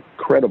see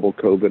incredible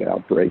COVID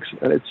outbreaks,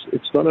 and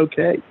it's done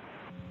okay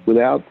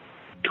without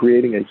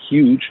creating a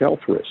huge health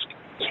risk.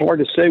 It's hard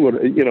to say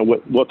what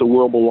the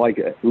world will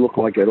look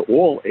like at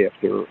all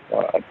after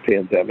a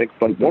pandemic.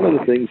 But one of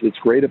the things that's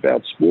great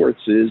about sports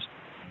is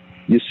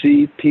you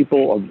see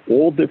people of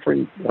all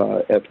different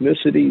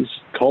ethnicities,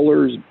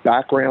 colors,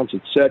 backgrounds,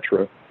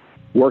 etc.,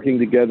 working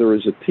together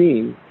as a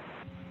team,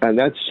 and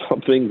that's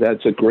something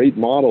that's a great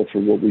model for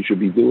what we should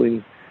be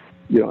doing,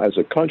 as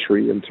a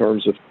country in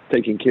terms of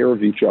taking care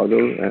of each other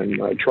and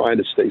trying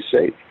to stay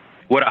safe.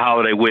 What a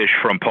holiday wish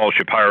from Paul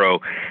Shapiro.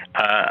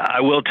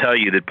 I will tell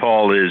you that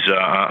Paul is.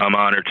 I'm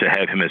honored to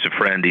have him as a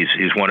friend.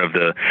 He's one of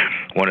the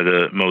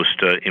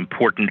most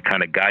important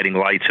kind of guiding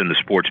lights in the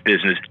sports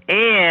business,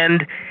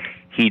 and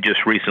he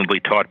just recently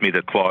taught me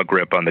the claw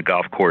grip on the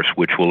golf course,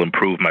 which will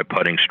improve my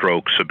putting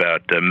strokes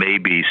about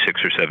maybe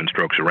 6 or 7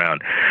 strokes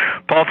around.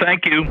 Paul,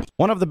 thank you.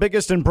 One of the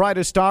biggest and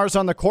brightest stars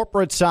on the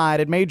corporate side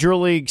at Major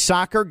League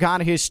Soccer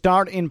got his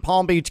start in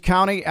Palm Beach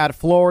County at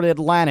Florida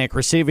Atlantic,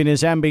 receiving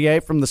his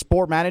MBA from the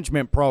Sport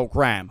Management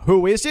Program.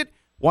 Who is it?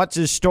 What's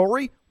his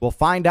story? We'll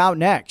find out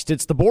next.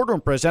 It's the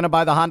Boardroom, presented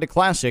by the Honda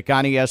Classic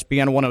on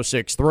ESPN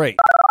 106.3.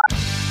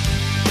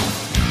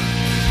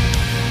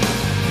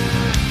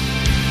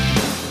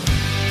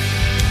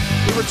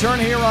 Return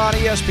here on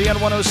ESPN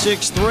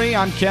 106.3.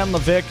 I'm Ken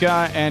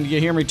LaVicka, and you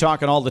hear me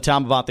talking all the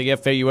time about the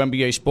FAU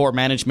MBA Sport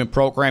Management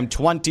Program.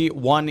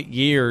 21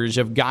 years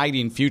of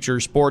guiding future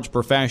sports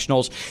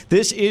professionals.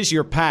 This is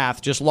your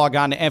path. Just log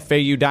on to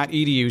fau.edu/MBA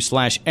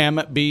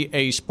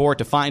Sport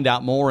to find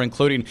out more,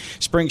 including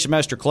spring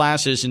semester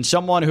classes. And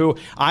someone who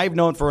I've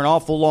known for an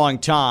awful long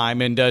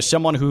time, and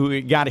someone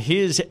who got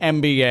his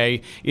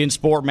MBA in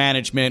sport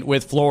management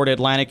with Florida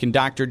Atlantic and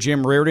Dr.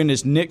 Jim Reardon,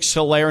 is Nick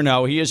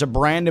Salerno. He is a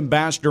brand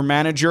ambassador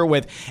manager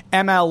with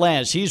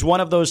MLS. He's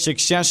one of those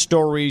success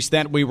stories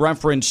that we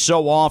reference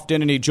so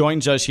often, and he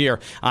joins us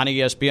here on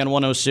ESPN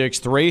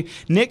 106.3.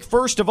 Nick,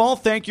 first of all,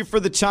 thank you for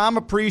the time.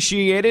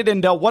 Appreciate it.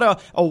 And what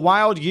a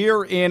wild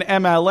year in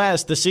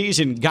MLS. The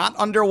season got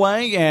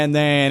underway, and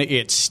then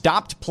it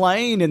stopped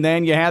playing, and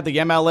then you had the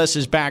MLS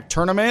is Back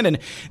tournament, and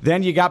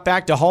then you got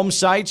back to home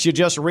sites. You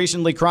just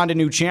recently crowned a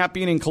new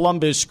champion in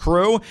Columbus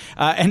Crew,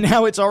 and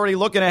now it's already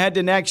looking ahead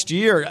to next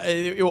year.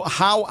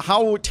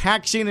 How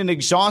taxing and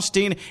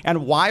exhausting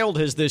and wild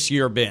has this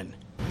year been?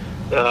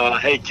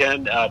 Hey,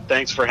 Ken,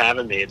 thanks for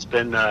having me.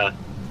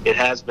 It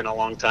has been a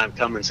long time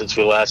coming since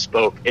we last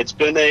spoke. It's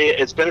been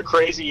a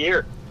crazy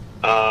year.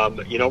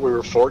 We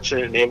were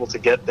fortunate and able to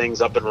get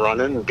things up and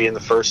running and be in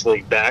the first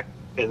league back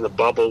in the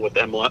bubble with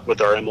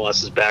our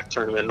MLS's Back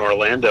tournament in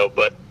Orlando.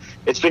 But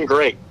it's been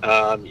great.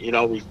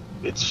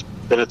 It's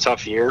been a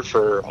tough year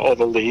for all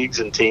the leagues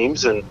and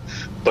teams,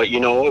 but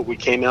we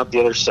came out the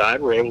other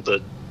side. We're able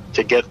to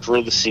get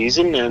through the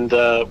season, and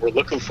we're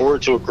looking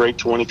forward to a great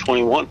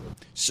 2021.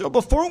 So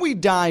before we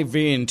dive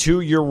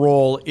into your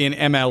role in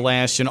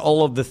MLS and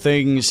all of the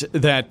things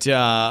that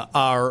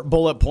are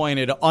bullet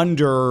pointed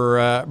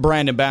under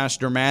brand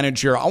ambassador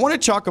manager, I want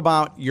to talk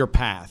about your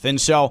path.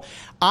 And so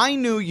I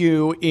knew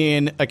you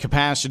in a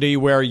capacity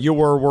where you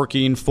were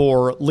working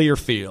for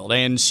Learfield.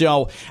 And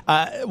so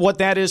what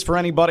that is, for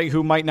anybody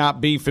who might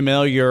not be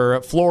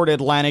familiar, Florida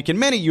Atlantic and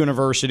many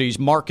universities'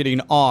 marketing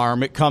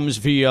arm, it comes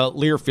via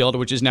Learfield,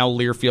 which is now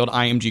Learfield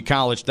IMG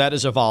College. That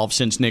has evolved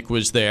since Nick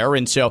was there.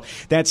 And so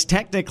that's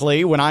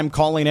technically, when I'm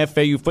calling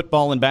FAU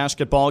football and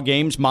basketball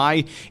games,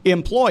 my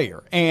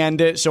employer.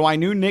 And so I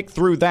knew Nick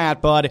through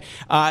that. But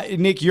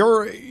Nick,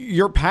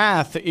 your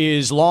path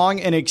is long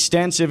and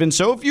extensive. And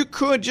so if you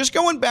could, just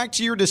going back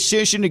to your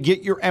decision to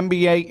get your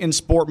MBA in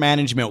sport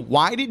management,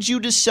 why did you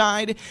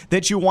decide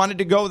that you wanted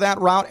to go that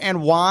route,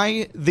 and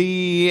why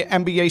the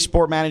MBA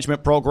sport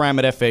management program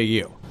at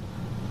FAU?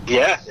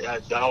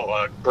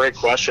 Great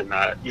question.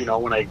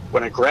 When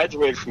I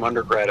graduated from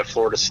undergrad at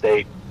Florida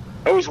State,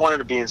 I always wanted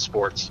to be in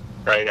sports,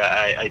 right?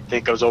 I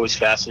think I was always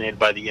fascinated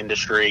by the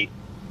industry.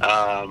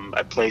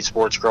 I played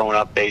sports growing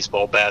up,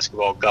 baseball,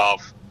 basketball,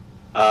 golf.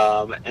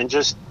 And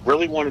just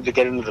really wanted to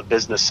get into the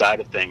business side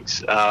of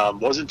things.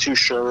 Wasn't too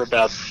sure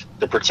about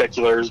the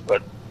particulars,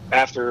 but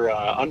after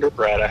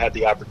undergrad, I had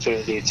the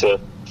opportunity to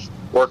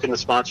work in the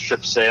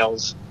sponsorship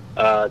sales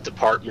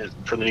department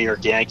for the New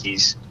York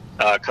Yankees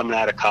coming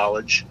out of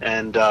college,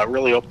 and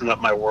really opened up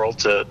my world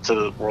to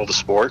the world of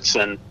sports.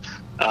 And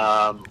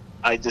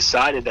I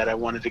decided that I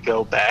wanted to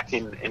go back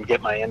and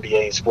get my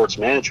MBA in sports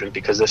management,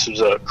 because this was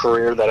a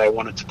career that I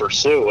wanted to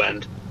pursue.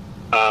 And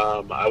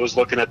I was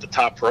looking at the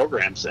top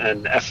programs,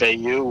 and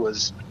FAU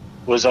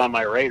was on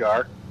my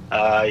radar,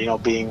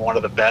 being one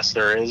of the best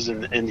there is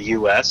in the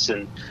U.S.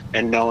 and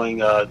knowing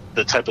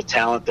the type of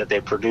talent that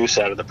they produce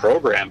out of the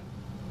program.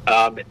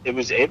 It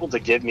was able to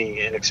give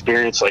me an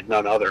experience like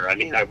none other. I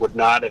mean, I would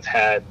not have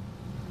had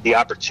the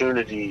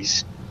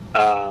opportunities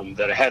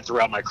that I had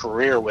throughout my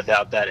career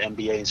without that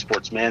MBA in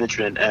sports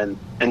management and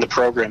the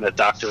program that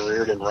Dr.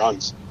 Reardon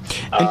runs.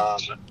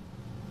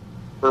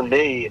 for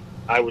me,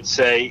 I would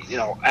say,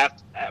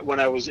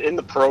 when I was in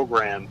the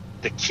program,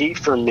 the key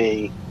for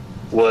me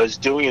was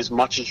doing as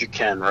much as you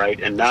can, right,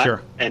 and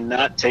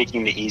not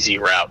taking the easy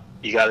route.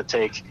 You got to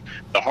take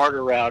the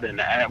harder route.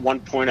 And at one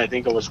point, I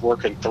think I was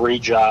working 3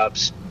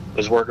 jobs. I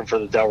was working for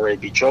the Delray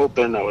Beach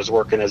Open. I was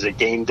working as a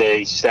game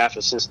day staff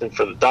assistant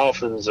for the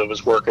Dolphins. I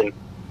was working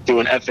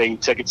doing FAU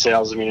ticket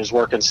sales. I mean, I was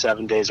working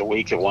 7 days a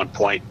week at one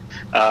point,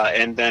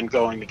 and then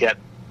going to get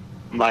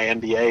my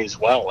MBA as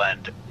well.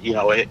 And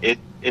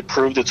it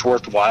proved it's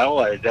worthwhile.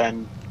 I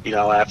then,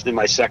 after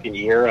my second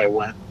year, I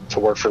went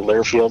to work for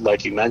Learfield,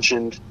 like you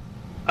mentioned,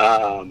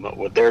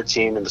 with their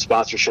team and the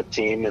sponsorship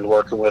team, and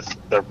working with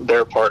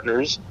their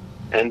partners.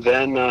 And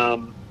then,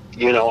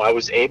 I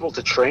was able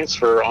to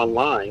transfer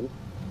online.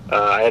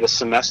 I had a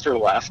semester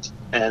left,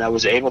 and I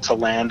was able to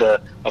land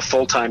a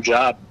full-time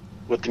job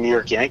with the New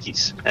York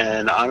Yankees.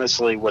 And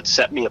honestly, what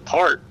set me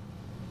apart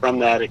from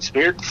that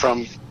experience,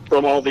 from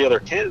all the other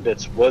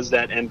candidates, was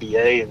that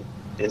MBA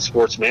in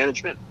sports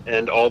management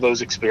and all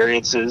those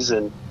experiences,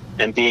 and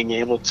being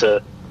able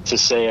to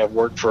say I've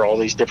worked for all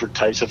these different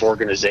types of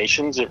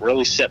organizations. It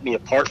really set me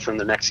apart from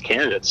the next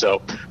candidate.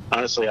 So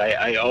honestly,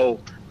 I owe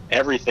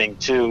everything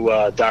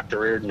to Dr.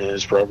 Reardon and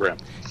his program.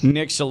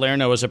 Nick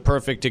Salerno is a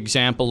perfect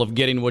example of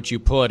getting what you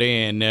put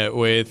in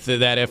with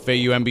that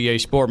FAU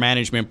MBA Sport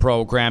Management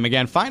program.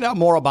 Again, find out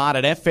more about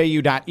it,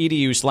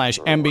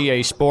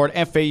 fau.edu/MBA Sport,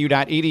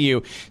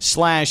 fau.edu/MBA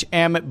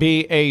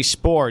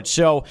Sport.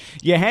 So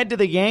you head to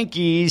the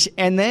Yankees,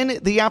 and then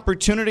the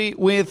opportunity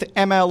with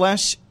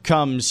MLS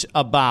comes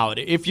about.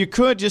 If you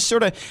could just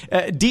sort of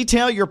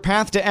detail your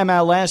path to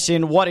MLS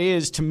in what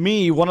is, to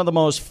me, one of the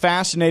most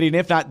fascinating,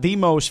 if not the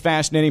most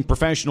fascinating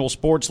professional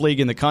sports league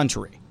in the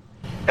country.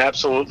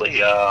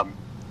 Absolutely.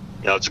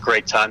 It's a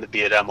great time to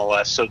be at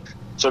MLS.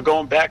 So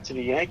going back to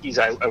the Yankees,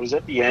 I was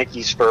at the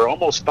Yankees for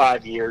almost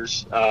 5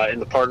 years in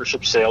the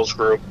partnership sales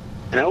group.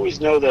 And I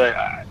always know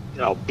that,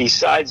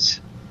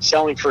 besides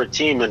selling for a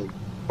team, and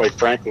quite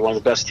frankly, one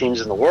of the best teams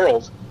in the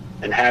world,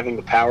 and having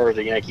the power of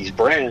the Yankees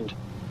brand,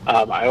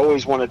 I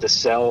always wanted to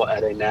sell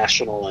at a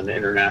national and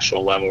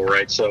international level,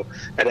 right? So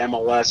at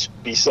MLS,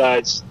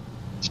 besides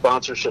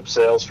sponsorship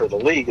sales for the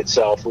league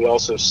itself, we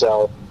also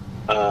sell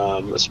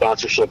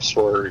sponsorships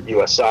for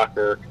U.S.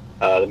 Soccer,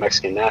 the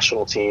Mexican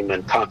national team,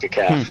 and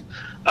CONCACAF.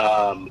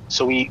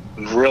 So we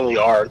really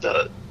are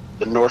the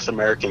North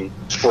American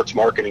sports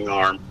marketing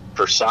arm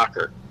for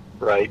soccer,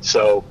 right?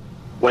 So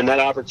when that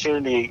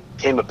opportunity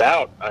came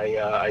about,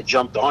 I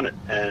jumped on it,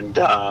 and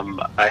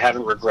I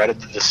haven't regretted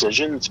the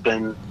decision. It's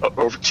been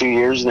over 2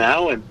 years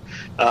now, and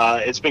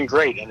it's been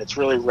great, and it's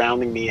really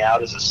rounding me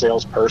out as a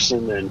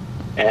salesperson.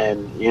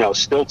 And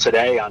still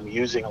today, I'm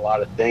using a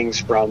lot of things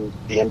from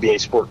the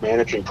MBA Sport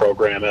Management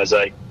program, as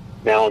I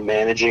now am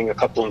managing a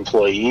couple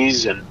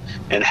employees, and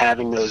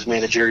having those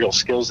managerial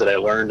skills that I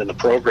learned in the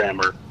program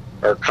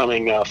are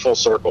coming full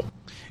circle.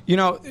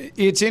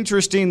 It's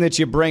interesting that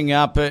you bring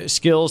up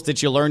skills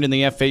that you learned in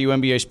the FAU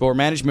MBA Sport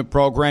Management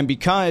program,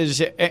 because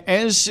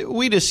as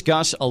we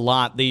discuss a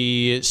lot,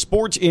 the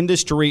sports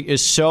industry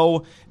is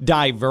so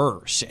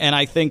diverse. And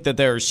I think that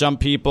there are some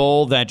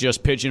people that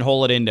just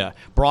pigeonhole it into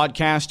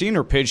broadcasting,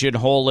 or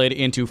pigeonhole it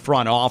into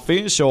front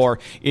office, or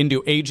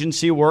into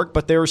agency work.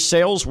 But there's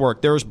sales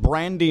work, there's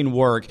branding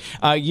work.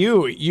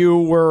 You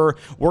were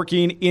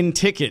working in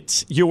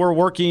tickets. You were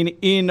working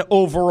in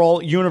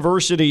overall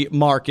university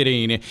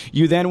marketing.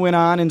 You then went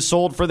on and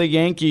sold for the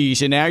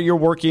Yankees, and now you're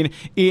working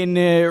in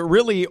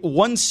really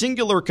one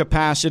singular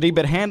capacity,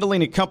 but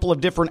handling a couple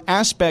of different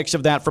aspects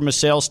of that from a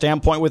sales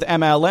standpoint with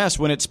MLS,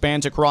 when it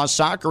spans across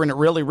soccer and it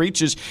really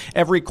reaches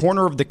every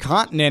corner of the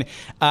continent.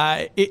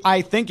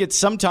 I think it's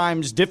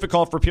sometimes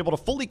difficult for people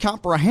to fully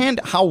comprehend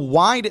how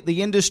wide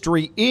the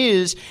industry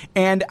is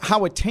and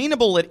how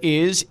attainable it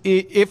is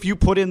if you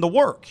put in the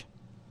work.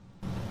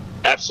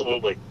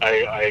 Absolutely.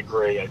 I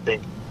agree. I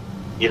think,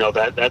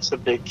 that's the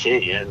big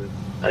key. And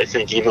I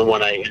think even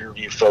when I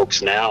interview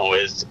folks now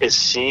is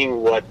seeing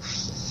what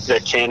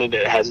the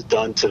candidate has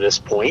done to this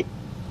point,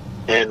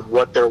 and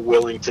what they're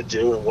willing to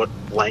do, and what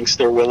lengths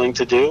they're willing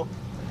to do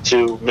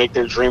to make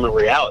their dream a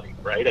reality,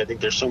 right? I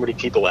think there's so many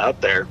people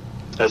out there,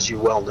 as you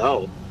well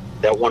know,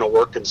 that want to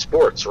work in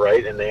sports,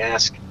 right? And they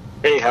ask,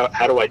 hey,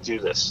 how do I do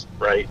this,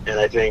 right? And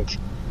I think,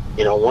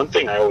 one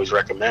thing I always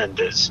recommend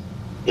is,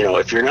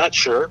 if you're not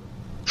sure,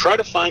 try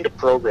to find a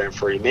program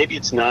for you. Maybe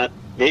it's not.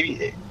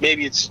 Maybe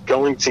it's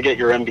going to get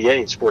your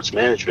MBA in sports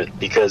management,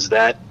 because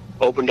that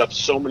opened up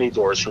so many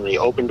doors for me,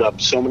 opened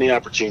up so many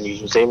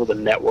opportunities, was able to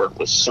network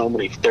with so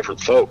many different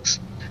folks.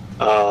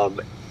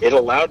 It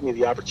allowed me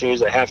the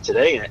opportunities I have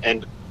today,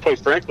 and quite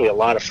frankly, a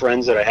lot of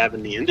friends that I have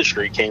in the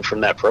industry came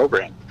from that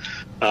program.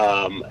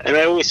 And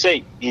I always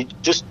say, you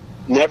just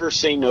never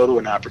say no to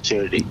an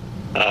opportunity.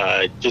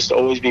 Just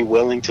always be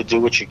willing to do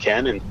what you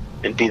can,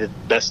 and be the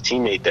best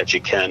teammate that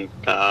you can,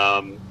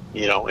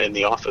 in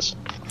the office.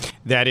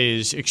 That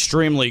is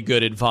extremely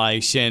good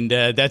advice, and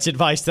that's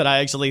advice that I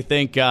actually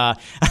think I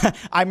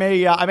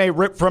may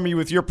rip from you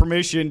with your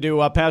permission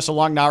to pass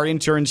along to our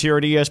interns here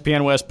at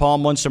ESPN West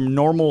Palm once some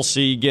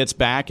normalcy gets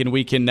back and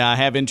we can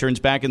have interns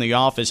back in the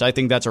office. I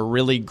think that's a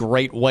really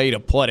great way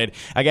to put it.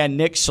 Again,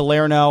 Nick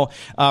Salerno,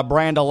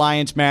 Brand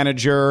Alliance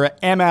Manager,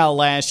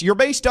 MLS. You're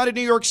based out of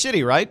New York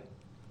City, right?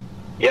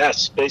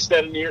 Yes, based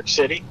out of New York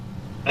City.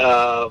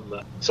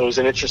 So it was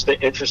an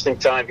interesting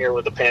time here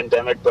with the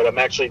pandemic, but I'm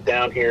actually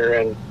down here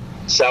in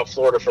South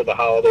Florida for the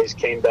holidays.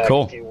 Came back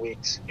a few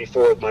weeks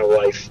before with my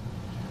wife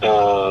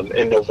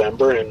in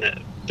November,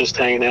 and just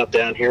hanging out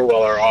down here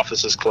while our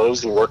office is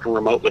closed and working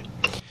remotely.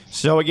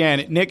 So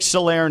again, Nick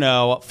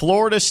Salerno,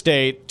 Florida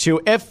State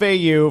to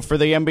FAU for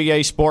the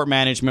MBA Sport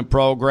Management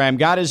Program,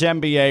 got his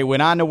MBA,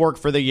 went on to work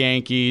for the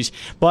Yankees,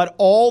 but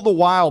all the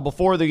while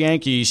before the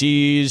Yankees,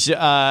 he's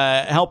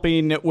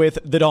helping with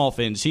the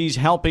Dolphins. He's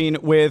helping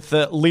with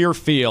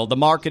Learfield, the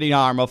marketing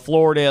arm of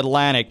Florida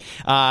Atlantic.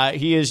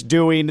 He is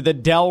doing the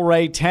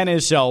Delray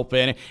Tennis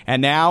Open,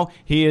 and now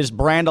he is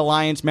Brand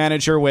Alliance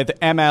Manager with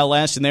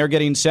MLS, and they're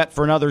getting set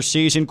for another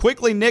season.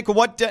 Quickly, Nick,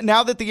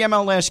 now that the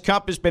MLS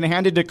Cup has been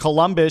handed to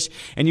Columbus,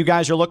 and you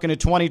guys are looking at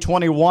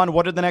 2021,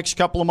 what do the next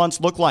couple of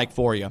months look like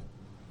for you?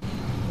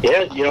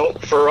 Yeah,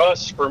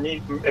 for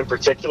me in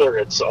particular,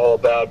 it's all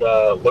about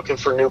looking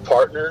for new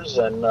partners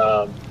and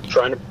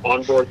trying to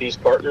onboard these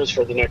partners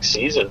for the next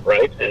season,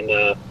 right?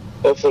 And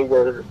hopefully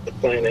where the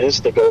plan is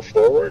to go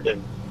forward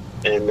and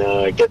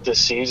get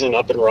this season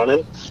up and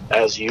running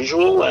as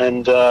usual.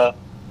 And, I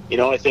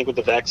think with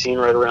the vaccine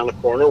right around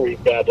the corner,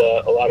 we've got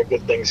a lot of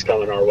good things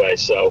coming our way.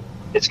 So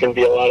it's going to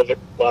be a lot of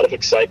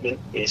excitement.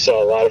 We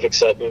saw a lot of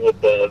excitement with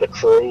the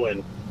crew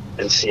and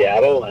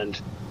Seattle, and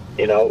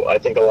I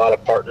think a lot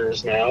of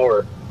partners now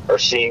are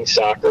seeing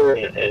soccer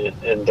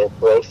and the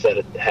growth that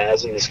it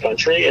has in this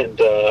country, and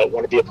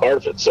want to be a part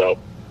of it. So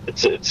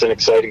it's an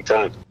exciting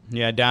time.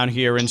 Yeah, down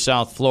here in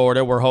South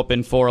Florida, we're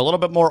hoping for a little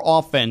bit more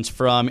offense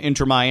from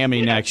Inter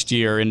Miami next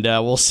year, and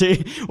we'll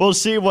see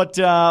what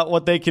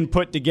they can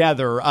put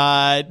together.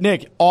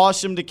 Nick,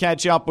 awesome to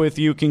catch up with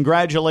you.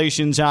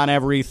 Congratulations on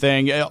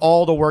everything,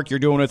 all the work you're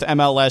doing with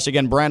MLS.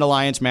 Again, Brand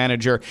Alliance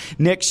Manager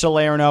Nick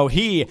Salerno.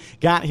 He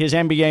got his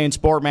MBA in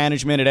Sport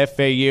Management at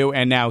FAU,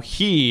 and now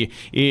he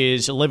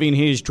is living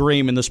his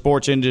dream in the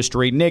sports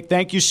industry. Nick,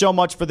 thank you so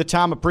much for the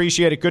time.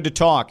 Appreciate it. Good to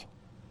talk.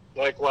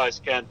 Likewise,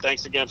 Ken.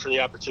 Thanks again for the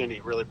opportunity.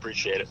 Really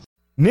appreciate it.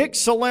 Nick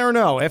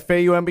Salerno,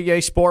 FAU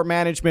MBA Sport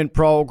Management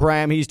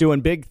Program. He's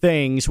doing big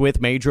things with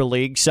Major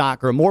League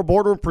Soccer. More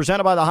Boardroom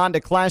presented by the Honda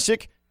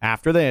Classic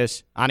after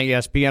this on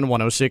ESPN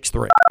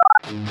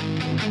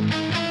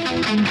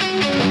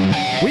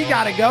 106.3. We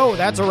got to go.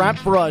 That's a wrap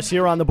for us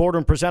here on the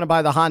Boardroom presented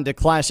by the Honda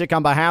Classic.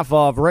 On behalf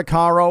of Rick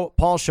Horrow,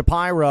 Paul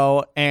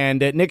Shapiro, and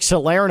Nick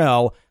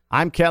Salerno,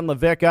 I'm Ken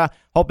LaVicka.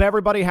 Hope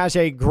everybody has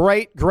a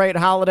great, great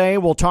holiday.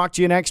 We'll talk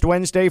to you next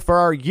Wednesday for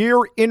our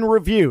Year in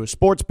Review,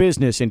 Sports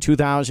Business in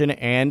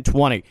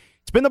 2020.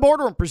 It's been the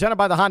Boardroom presented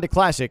by the Honda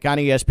Classic on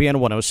ESPN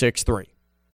 106.3.